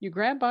 you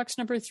grab box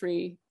number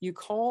 3, you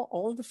call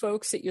all of the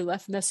folks that you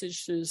left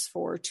messages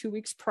for 2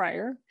 weeks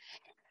prior,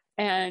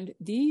 and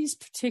these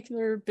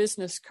particular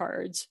business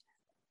cards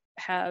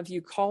have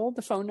you call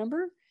the phone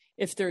number.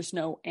 If there's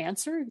no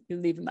answer, you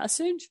leave a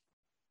message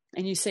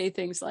and you say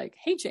things like,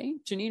 hey, Jane,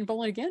 Janine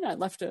Bolon again. I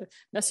left a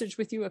message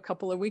with you a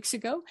couple of weeks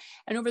ago.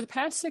 And over the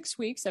past 6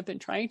 weeks, I've been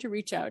trying to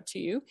reach out to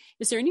you.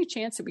 Is there any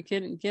chance that we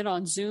can get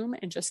on Zoom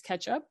and just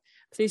catch up?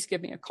 Please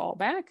give me a call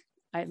back.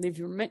 I leave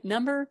your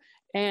number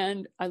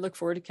and I look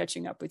forward to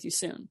catching up with you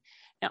soon.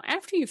 Now,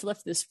 after you've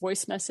left this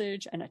voice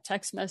message and a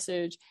text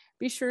message,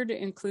 be sure to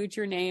include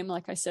your name,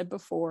 like I said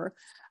before.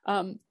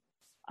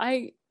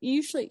 I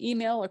usually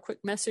email a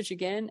quick message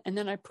again, and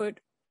then I put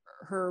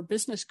her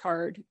business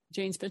card,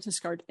 Jane's business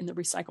card, in the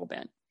recycle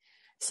bin.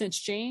 Since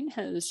Jane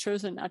has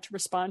chosen not to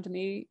respond to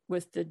me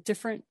with the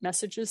different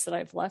messages that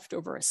I've left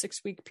over a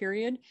 6-week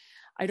period,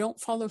 I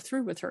don't follow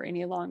through with her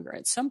any longer.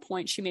 At some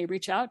point, she may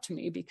reach out to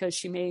me because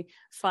she may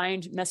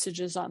find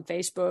messages on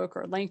Facebook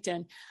or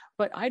LinkedIn,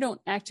 but I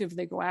don't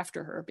actively go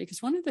after her,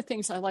 because one of the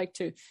things I like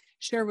to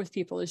share with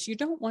people is you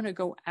don't want to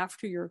go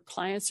after your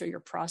clients or your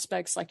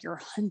prospects like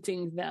you're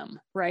hunting them,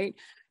 right?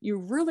 You're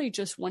really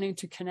just wanting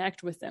to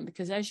connect with them,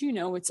 because as you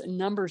know, it's a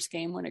numbers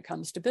game when it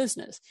comes to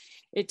business.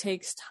 It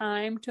takes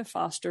time to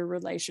foster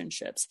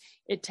relationships.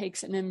 It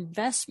takes an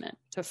investment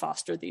to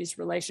foster these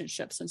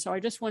relationships. And so I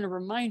just want to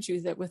remind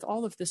you that with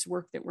all of this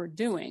work that we're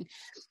doing,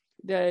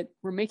 that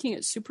we're making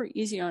it super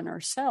easy on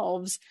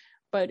ourselves,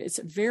 but it's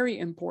very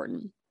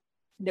important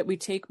that we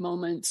take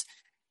moments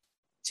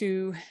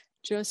to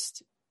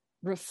just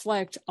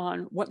reflect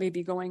on what may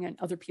be going on in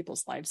other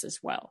people's lives as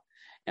well.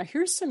 Now,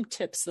 here's some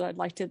tips that I'd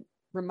like to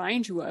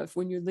remind you of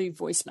when you leave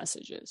voice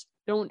messages.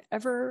 Don't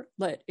ever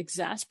let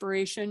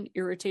exasperation,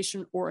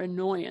 irritation, or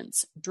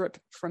annoyance drip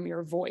from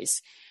your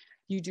voice.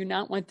 You do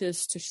not want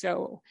this to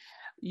show.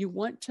 You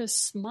want to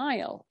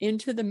smile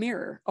into the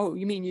mirror. Oh,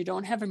 you mean you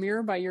don't have a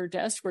mirror by your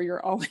desk where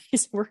you're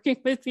always working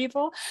with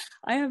people?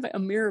 I have a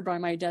mirror by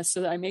my desk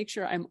so that I make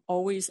sure I'm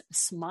always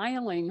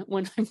smiling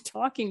when I'm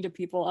talking to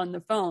people on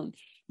the phone.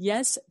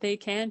 Yes, they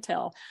can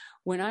tell.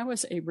 When I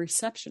was a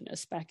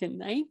receptionist back in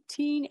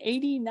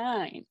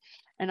 1989,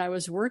 and I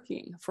was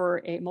working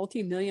for a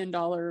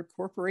multi-million-dollar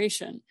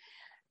corporation,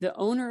 the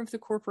owner of the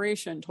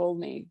corporation told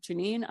me,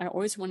 Janine, I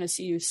always want to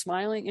see you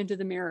smiling into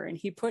the mirror. And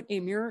he put a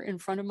mirror in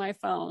front of my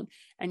phone.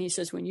 And he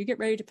says, when you get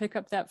ready to pick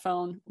up that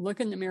phone, look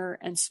in the mirror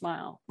and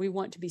smile. We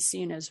want to be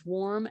seen as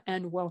warm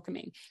and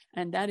welcoming.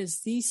 And that is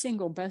the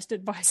single best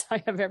advice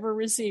I have ever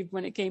received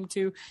when it came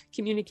to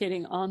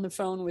communicating on the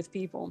phone with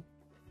people.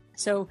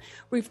 So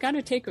we've got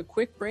to take a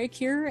quick break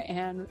here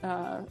and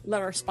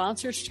let our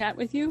sponsors chat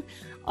with you.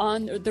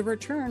 On the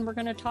return, we're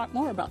going to talk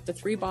more about the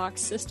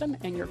 3-box system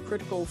and your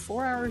critical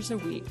 4 hours a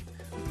week.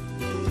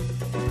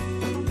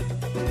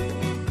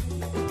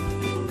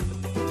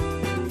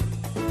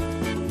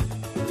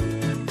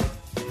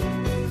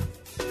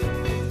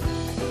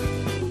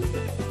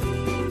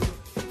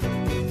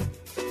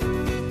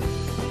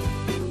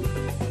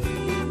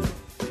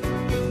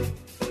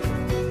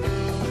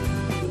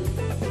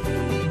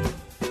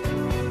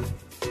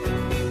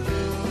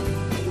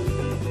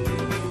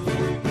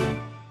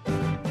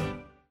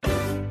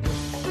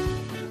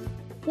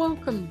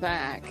 Welcome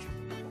back.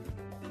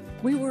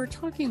 We were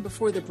talking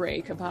before the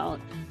break about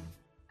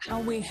how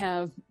we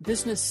have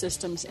business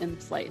systems in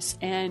place.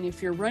 And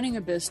if you're running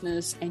a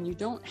business and you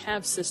don't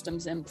have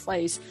systems in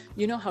place,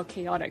 you know how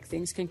chaotic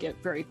things can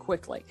get very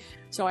quickly.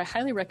 So I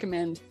highly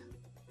recommend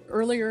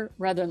earlier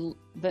rather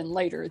than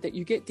later that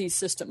you get these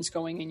systems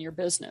going in your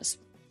business.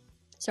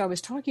 So I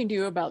was talking to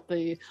you about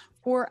the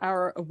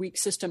 4-hour-a-week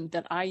system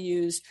that I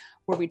use,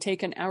 where we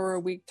take an hour a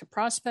week to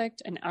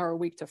prospect, an hour a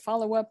week to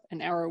follow up,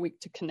 an hour a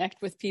week to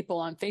connect with people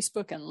on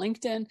Facebook and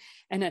LinkedIn,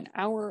 and an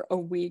hour a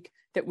week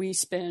that we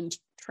spend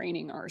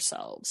training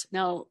ourselves.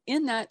 Now,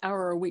 in that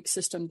hour a week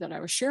system that I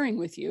was sharing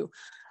with you,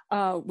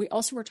 we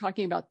also were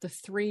talking about the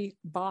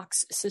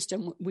 3-box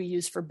system we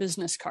use for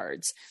business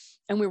cards.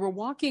 And we were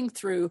walking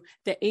through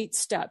the 8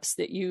 steps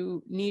that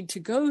you need to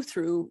go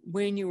through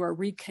when you are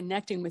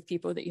reconnecting with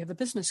people that you have a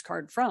business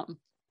card from.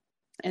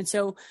 And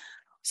so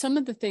some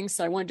of the things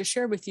that I wanted to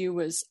share with you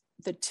was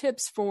the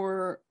tips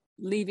for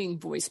leaving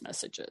voice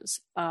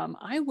messages.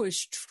 I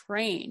was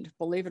trained,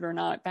 believe it or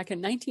not, back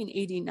in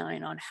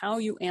 1989 on how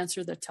you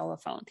answer the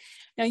telephone.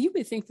 Now, you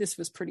would think this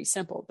was pretty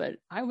simple, but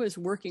I was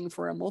working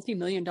for a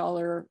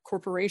multi-million-dollar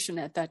corporation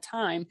at that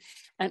time,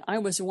 and I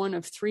was one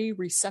of 3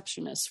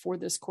 receptionists for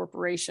this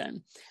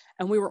corporation.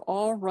 And we were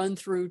all run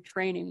through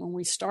training when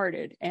we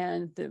started.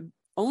 And the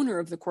owner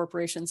of the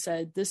corporation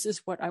said, this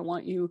is what I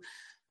want you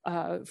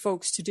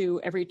folks to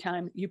do every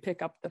time you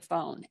pick up the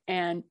phone.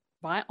 And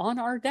on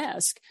our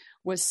desk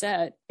was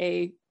set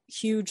a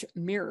huge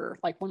mirror,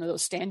 like one of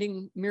those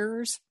standing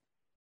mirrors.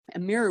 A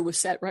mirror was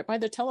set right by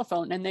the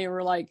telephone. And they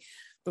were like,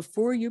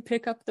 before you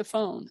pick up the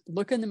phone,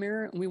 look in the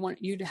mirror, and we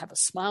want you to have a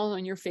smile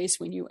on your face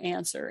when you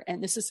answer.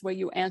 And this is the way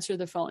you answer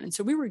the phone. And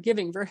so we were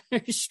giving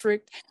very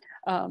strict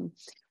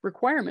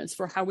requirements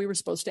for how we were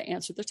supposed to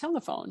answer the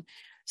telephone.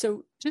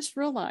 So just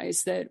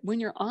realize that when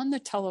you're on the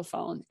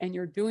telephone and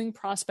you're doing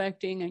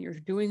prospecting and you're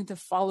doing the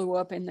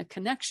follow-up and the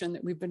connection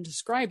that we've been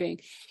describing,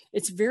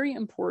 it's very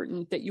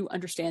important that you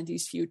understand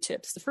these few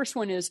tips. The first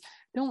one is,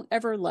 don't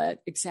ever let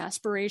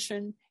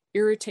exasperation,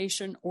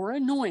 irritation, or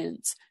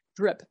annoyance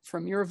drip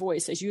from your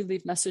voice as you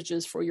leave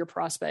messages for your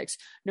prospects.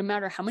 No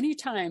matter how many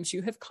times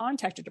you have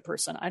contacted a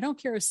person, I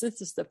don't care if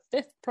this is the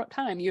 5th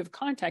time you have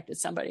contacted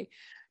somebody,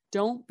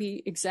 don't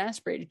be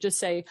exasperated. Just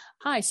say,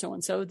 hi,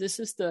 so-and-so, this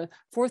is the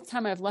 4th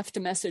time I've left a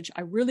message.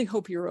 I really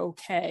hope you're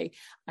okay.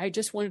 I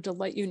just wanted to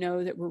let you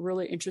know that we're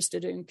really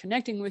interested in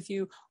connecting with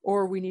you,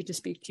 or we need to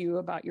speak to you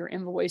about your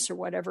invoice or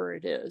whatever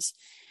it is.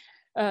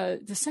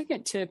 The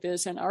second tip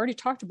is, and I already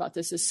talked about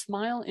this, is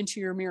smile into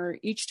your mirror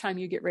each time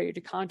you get ready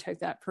to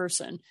contact that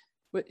person,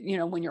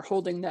 when you're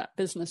holding that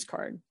business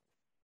card.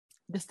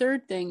 The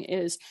third thing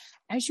is,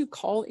 as you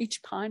call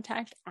each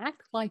contact,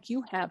 act like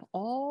you have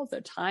all the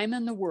time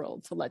in the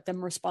world to let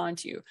them respond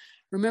to you.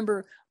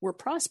 Remember, we're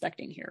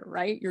prospecting here,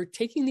 right? You're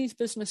taking these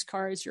business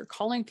cards, you're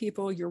calling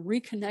people, you're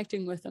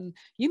reconnecting with them.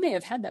 You may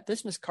have had that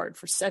business card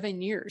for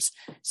 7 years.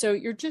 So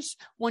you're just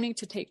wanting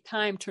to take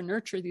time to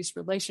nurture these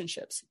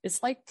relationships.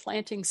 It's like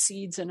planting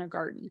seeds in a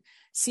garden.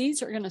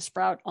 Seeds are going to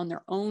sprout on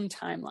their own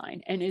timeline,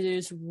 and it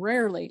is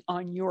rarely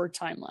on your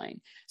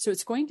timeline. So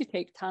it's going to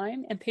take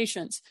time and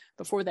patience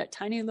before that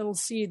tiny little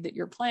seed that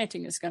you're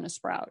planting is going to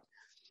sprout.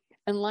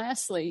 And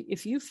lastly,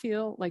 if you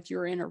feel like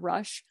you're in a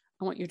rush,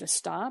 I want you to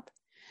stop,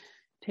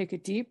 take a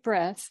deep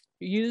breath,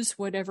 use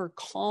whatever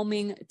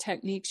calming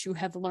techniques you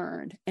have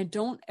learned, and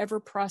don't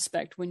ever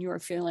prospect when you are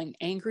feeling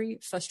angry,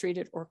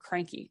 frustrated, or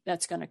cranky.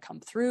 That's going to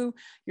come through.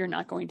 You're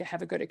not going to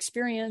have a good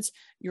experience.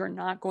 You're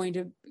not going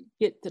to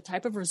get the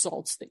type of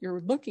results that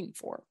you're looking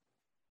for.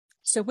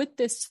 So with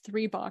this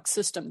 3-box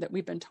system that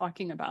we've been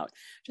talking about,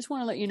 just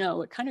want to let you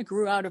know, it kind of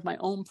grew out of my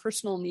own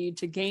personal need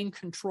to gain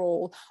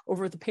control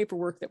over the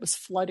paperwork that was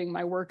flooding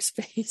my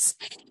workspace.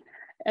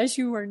 As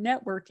you are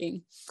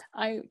networking,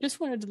 I just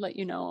wanted to let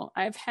you know,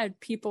 I've had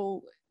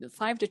people,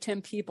 5 to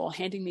 10 people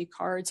handing me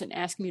cards and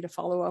asking me to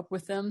follow up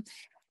with them.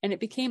 And it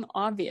became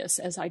obvious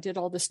as I did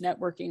all this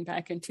networking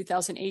back in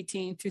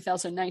 2018,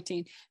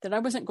 2019, that I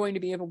wasn't going to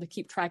be able to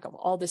keep track of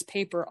all this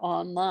paper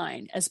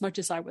online as much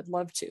as I would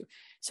love to.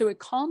 So it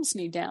calms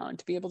me down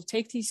to be able to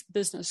take these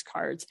business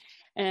cards.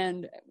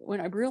 And when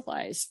I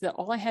realized that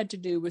all I had to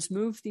do was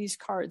move these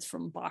cards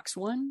from box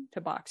 1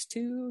 to box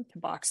 2 to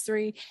box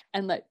 3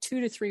 and let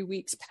 2 to 3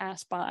 weeks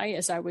pass by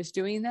as I was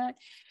doing that,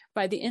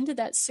 by the end of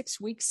that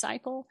 6-week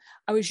cycle,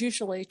 I was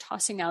usually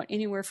tossing out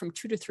anywhere from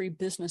 2 to 3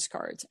 business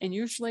cards. And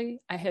usually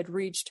I had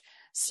reached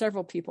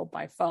several people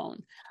by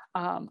phone.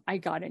 I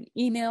got an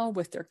email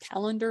with their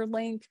calendar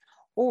link,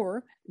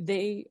 or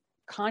they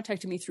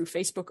contacted me through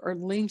Facebook or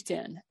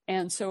LinkedIn.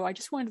 And so I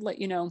just wanted to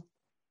let you know,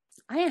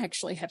 I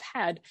actually have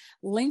had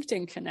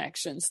LinkedIn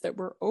connections that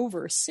were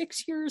over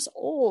 6 years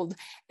old,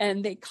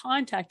 and they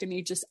contacted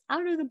me just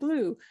out of the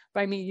blue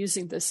by me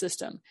using this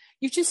system.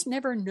 You just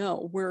never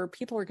know where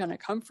people are going to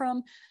come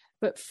from.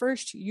 But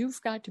first,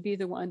 you've got to be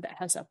the one that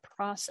has a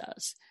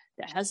process,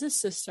 that has a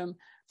system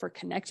for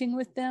connecting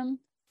with them,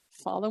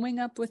 following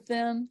up with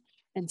them,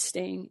 and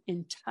staying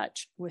in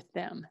touch with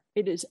them.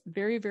 It is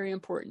very, very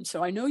important.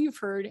 So I know you've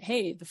heard,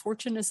 hey, the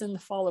fortune is in the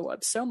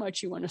follow-up so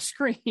much you want to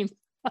scream.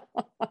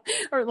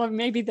 Or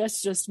maybe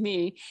that's just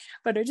me,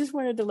 but I just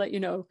wanted to let you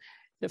know,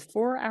 the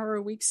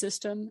 4-hour-a-week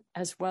system,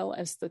 as well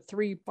as the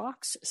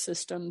 3-box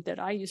system that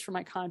I use for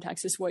my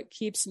contacts, is what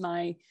keeps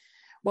my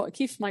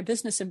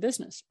business in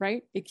business,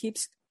 right? It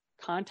keeps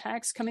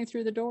contacts coming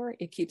through the door.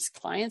 It keeps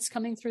clients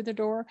coming through the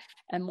door.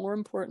 And more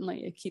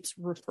importantly, it keeps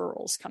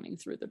referrals coming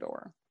through the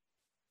door.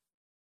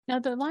 Now,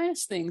 the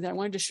last thing that I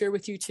wanted to share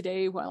with you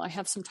today, while I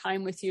have some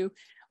time with you,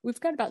 we've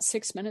got about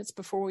 6 minutes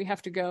before we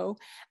have to go.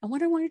 And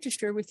what I wanted to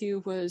share with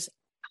you was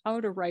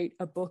how to write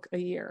a book a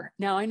year.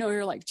 Now, I know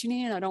you're like,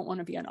 Janine, I don't want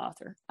to be an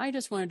author. I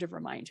just wanted to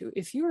remind you,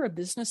 if you're a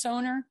business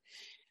owner,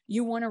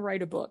 you want to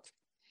write a book.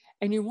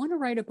 And you want to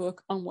write a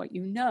book on what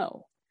you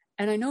know.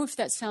 And I know if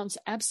that sounds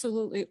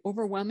absolutely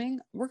overwhelming,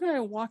 we're going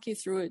to walk you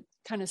through it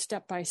kind of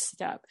step by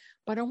step.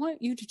 But I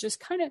want you to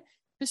just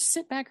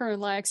sit back and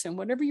relax, and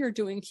whatever you're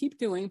doing, keep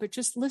doing, but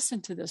just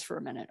listen to this for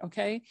a minute,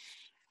 okay?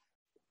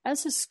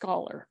 As a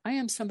scholar, I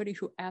am somebody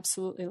who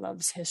absolutely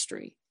loves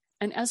history.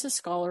 And as a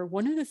scholar,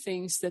 one of the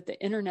things that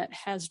the internet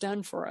has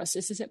done for us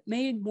is it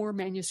made more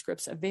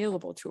manuscripts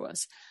available to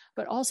us.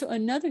 But also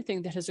another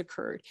thing that has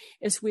occurred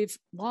is we've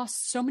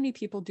lost, so many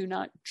people do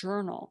not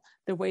journal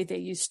the way they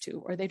used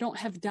to, or they don't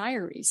have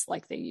diaries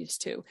like they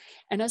used to.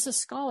 And as a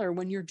scholar,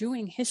 when you're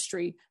doing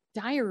history,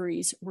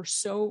 diaries were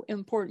so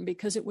important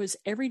because it was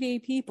everyday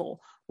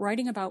people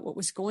writing about what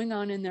was going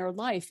on in their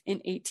life in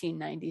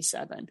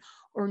 1897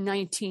 or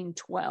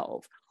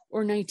 1912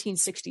 or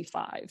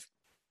 1965.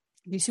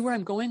 Do you see where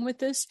I'm going with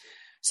this?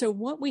 So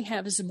what we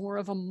have is more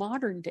of a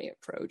modern day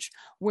approach,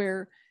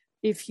 where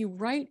if you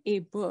write a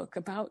book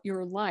about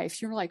your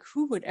life, you're like,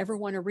 who would ever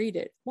want to read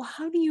it? Well,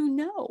 how do you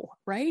know,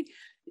 right?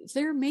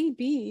 There may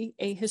be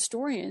a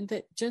historian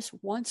that just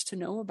wants to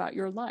know about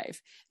your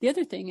life. The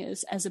other thing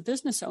is, as a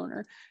business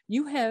owner,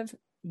 you have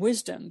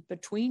wisdom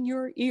between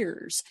your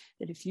ears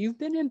that if you've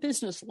been in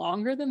business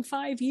longer than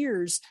 5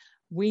 years,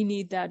 we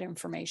need that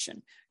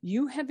information.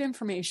 You have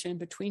information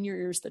between your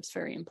ears that's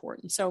very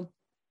important. So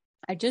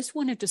I just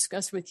want to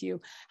discuss with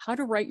you how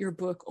to write your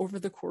book over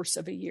the course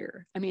of a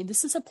year. I mean,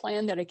 this is a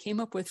plan that I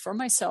came up with for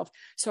myself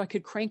so I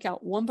could crank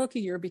out 1 book a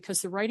year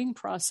because the writing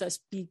process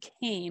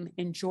became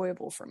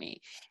enjoyable for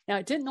me. Now,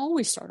 it didn't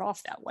always start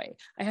off that way.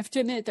 I have to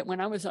admit that when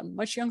I was a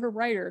much younger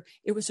writer,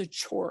 it was a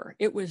chore.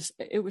 It was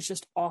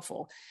just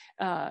awful.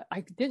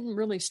 I didn't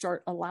really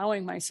start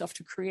allowing myself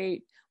to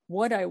create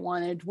what I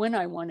wanted, when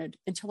I wanted,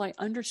 until I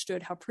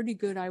understood how pretty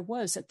good I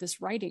was at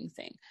this writing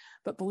thing.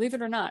 But believe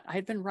it or not, I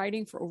had been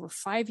writing for over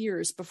 5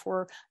 years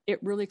before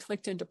it really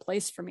clicked into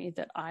place for me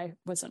that I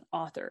was an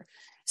author.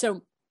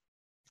 So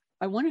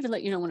I wanted to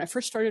let you know, when I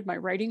first started my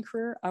writing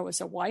career, I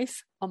was a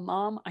wife, a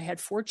mom. I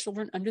had 4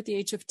 children under the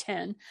age of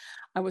 10.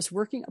 I was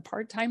working a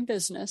part-time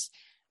business,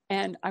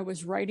 and I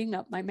was writing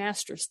up my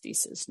master's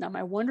thesis. Now,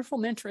 my wonderful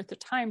mentor at the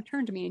time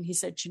turned to me and he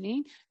said,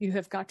 Janine, you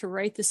have got to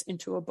write this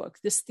into a book.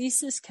 This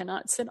thesis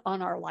cannot sit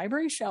on our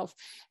library shelf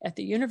at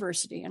the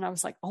university. And I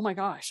was like, oh my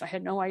gosh, I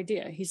had no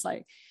idea. He's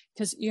like,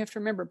 because you have to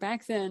remember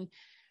back then,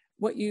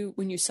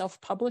 when you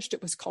self-published,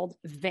 it was called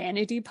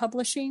vanity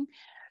publishing.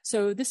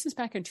 So this is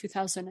back in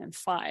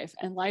 2005,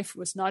 and life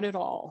was not at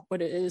all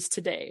what it is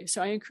today.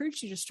 So I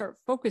encourage you to start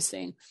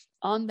focusing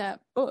on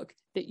that book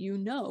that you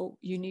know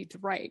you need to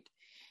write.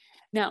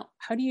 Now,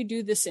 how do you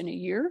do this in a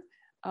year?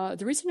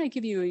 The reason I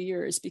give you a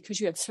year is because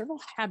you have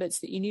several habits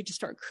that you need to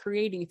start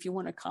creating if you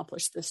want to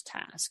accomplish this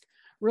task.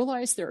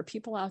 Realize there are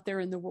people out there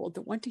in the world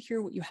that want to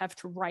hear what you have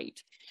to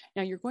write.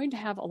 Now, you're going to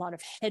have a lot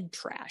of head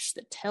trash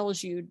that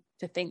tells you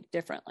to think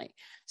differently.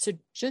 So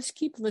just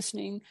keep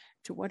listening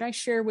to what I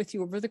share with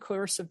you over the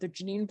course of the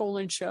Janine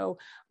Bolon Show.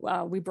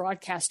 We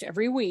broadcast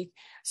every week.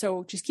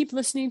 So just keep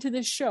listening to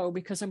this show,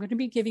 because I'm going to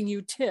be giving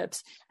you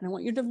tips. And I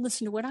want you to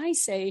listen to what I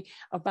say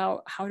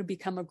about how to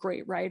become a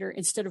great writer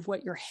instead of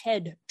what your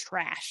head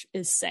trash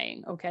is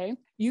saying, okay?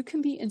 You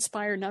can be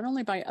inspired not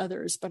only by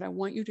others, but I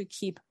want you to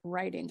keep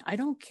writing. I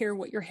don't care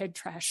what your head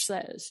trash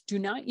says. Do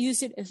not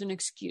use it as an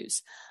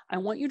excuse. I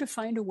want you to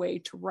find a way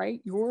to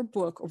write your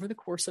book over the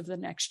course of the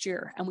next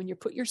year. And when you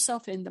put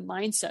yourself in the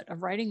mindset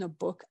of writing a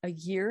book a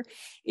year,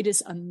 it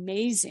is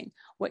amazing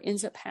what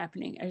ends up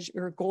happening as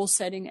your goal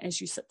setting,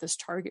 as you set this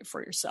target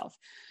for yourself.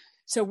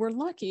 So we're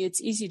lucky it's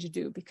easy to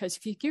do, because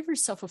if you give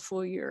yourself a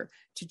full year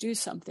to do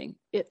something,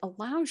 it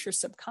allows your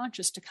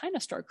subconscious to kind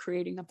of start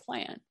creating a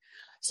plan.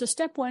 So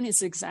step 1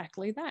 is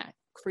exactly that: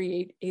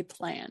 create a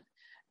plan.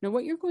 Now,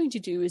 what you're going to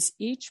do is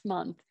each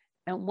month,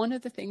 and one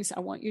of the things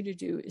I want you to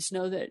do is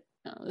know that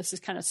this is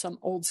kind of some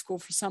old school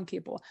for some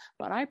people,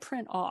 but I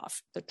print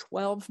off the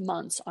 12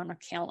 months on a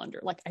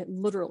calendar. Like, I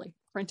literally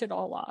print it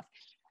all off.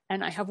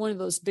 And I have one of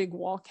those big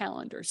wall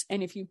calendars.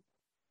 And if you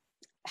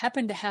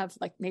happen to have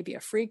like maybe a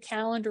free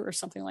calendar or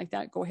something like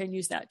that, go ahead and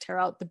use that. Tear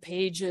out the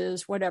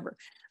pages, whatever.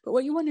 But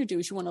what you want to do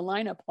is you want to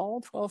line up all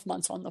 12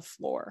 months on the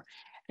floor.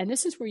 And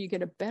this is where you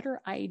get a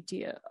better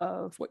idea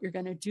of what you're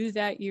going to do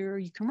that year.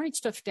 You can write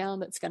stuff down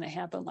that's going to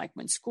happen, like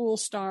when school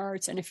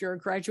starts. And if you're a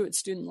graduate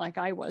student like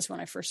I was when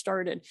I first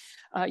started,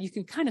 you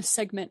can kind of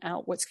segment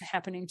out what's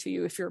happening to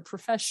you. If you're a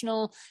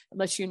professional, it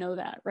lets you know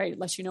that, right? It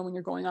lets you know when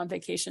you're going on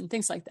vacation,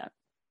 things like that.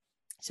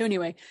 So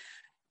anyway,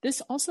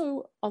 this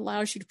also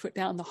allows you to put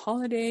down the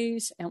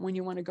holidays and when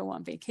you want to go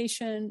on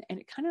vacation, and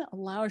it kind of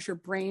allows your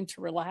brain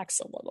to relax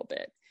a little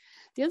bit.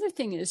 The other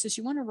thing is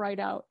you want to write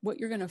out what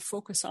you're going to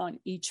focus on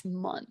each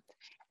month.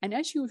 And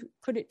as you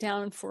put it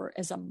down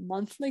as a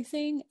monthly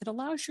thing, it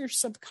allows your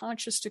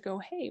subconscious to go,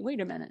 hey,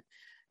 wait a minute.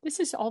 This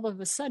is all of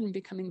a sudden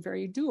becoming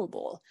very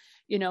doable.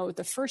 You know,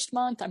 the first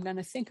month, I'm going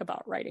to think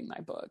about writing my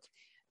book.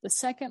 The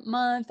second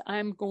month,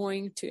 I'm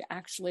going to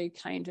actually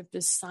kind of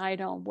decide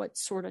on what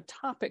sort of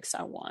topics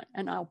I want.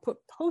 And I'll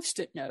put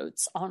Post-it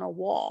notes on a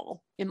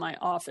wall in my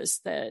office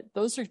that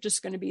those are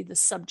just going to be the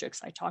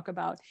subjects I talk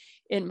about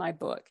in my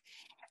book.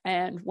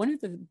 And one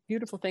of the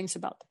beautiful things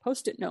about the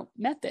Post-it note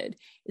method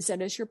is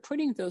that as you're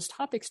putting those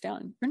topics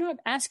down, you're not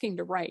asking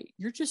to write.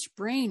 Your just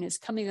brain is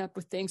coming up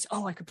with things.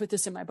 Oh, I could put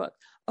this in my book.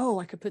 Oh,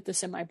 I could put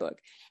this in my book.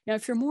 Now,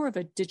 if you're more of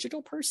a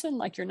digital person,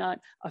 like you're not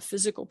a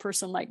physical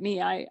person like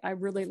me, I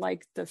really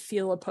like the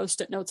feel of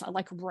Post-it notes. I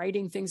like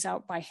writing things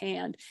out by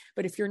hand.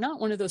 But if you're not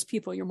one of those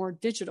people, you're more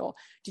digital.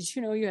 Did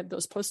you know you have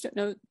those Post-it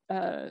note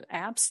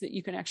apps that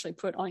you can actually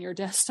put on your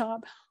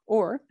desktop?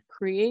 Or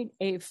create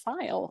a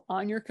file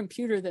on your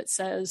computer that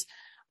says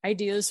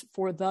ideas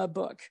for the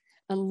book.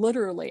 And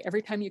literally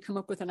every time you come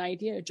up with an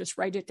idea, just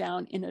write it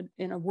down in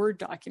a Word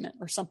document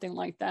or something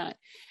like that.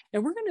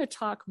 And we're going to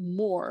talk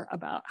more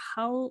about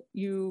how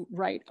you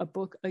write a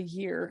book a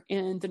year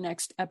in the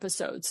next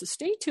episode. So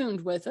stay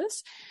tuned with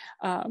us.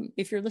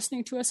 If you're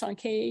listening to us on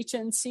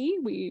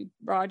KHNC, we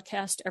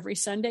broadcast every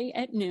Sunday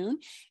at noon.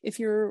 If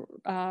you're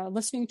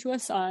listening to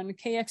us on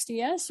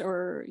KXDS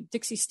or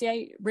Dixie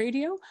State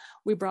Radio,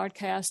 we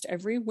broadcast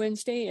every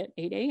Wednesday at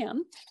 8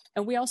 a.m.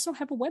 And we also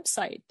have a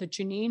website, the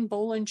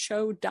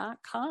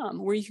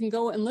JanineBolonShow.com, where you can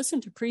go and listen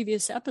to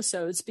previous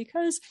episodes,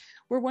 because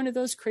we're one of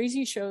those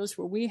crazy shows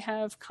where we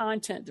have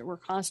content that we're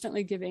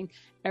constantly giving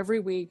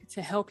every week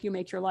to help you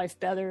make your life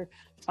better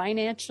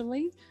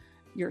financially,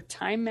 your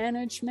time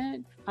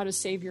management, how to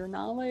save your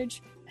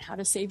knowledge, how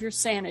to save your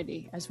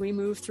sanity as we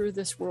move through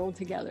this world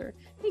together.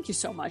 Thank you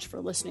so much for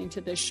listening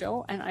to this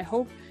show, and I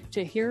hope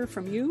to hear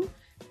from you.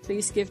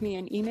 Please give me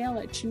an email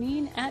at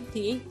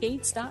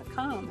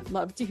Janine@the8gates.com.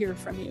 Love to hear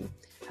from you.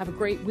 Have a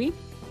great week,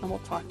 and we'll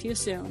talk to you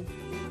soon.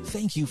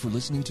 Thank you for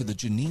listening to the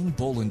Janine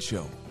Bolon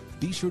Show.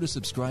 Be sure to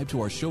subscribe to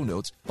our show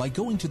notes by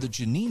going to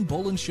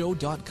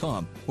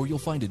theJanineBolonShow.com, where you'll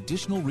find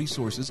additional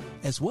resources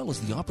as well as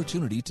the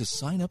opportunity to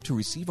sign up to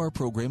receive our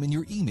program in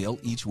your email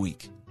each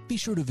week. Be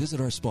sure to visit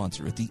our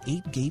sponsor at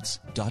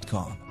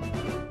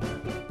the8gates.com.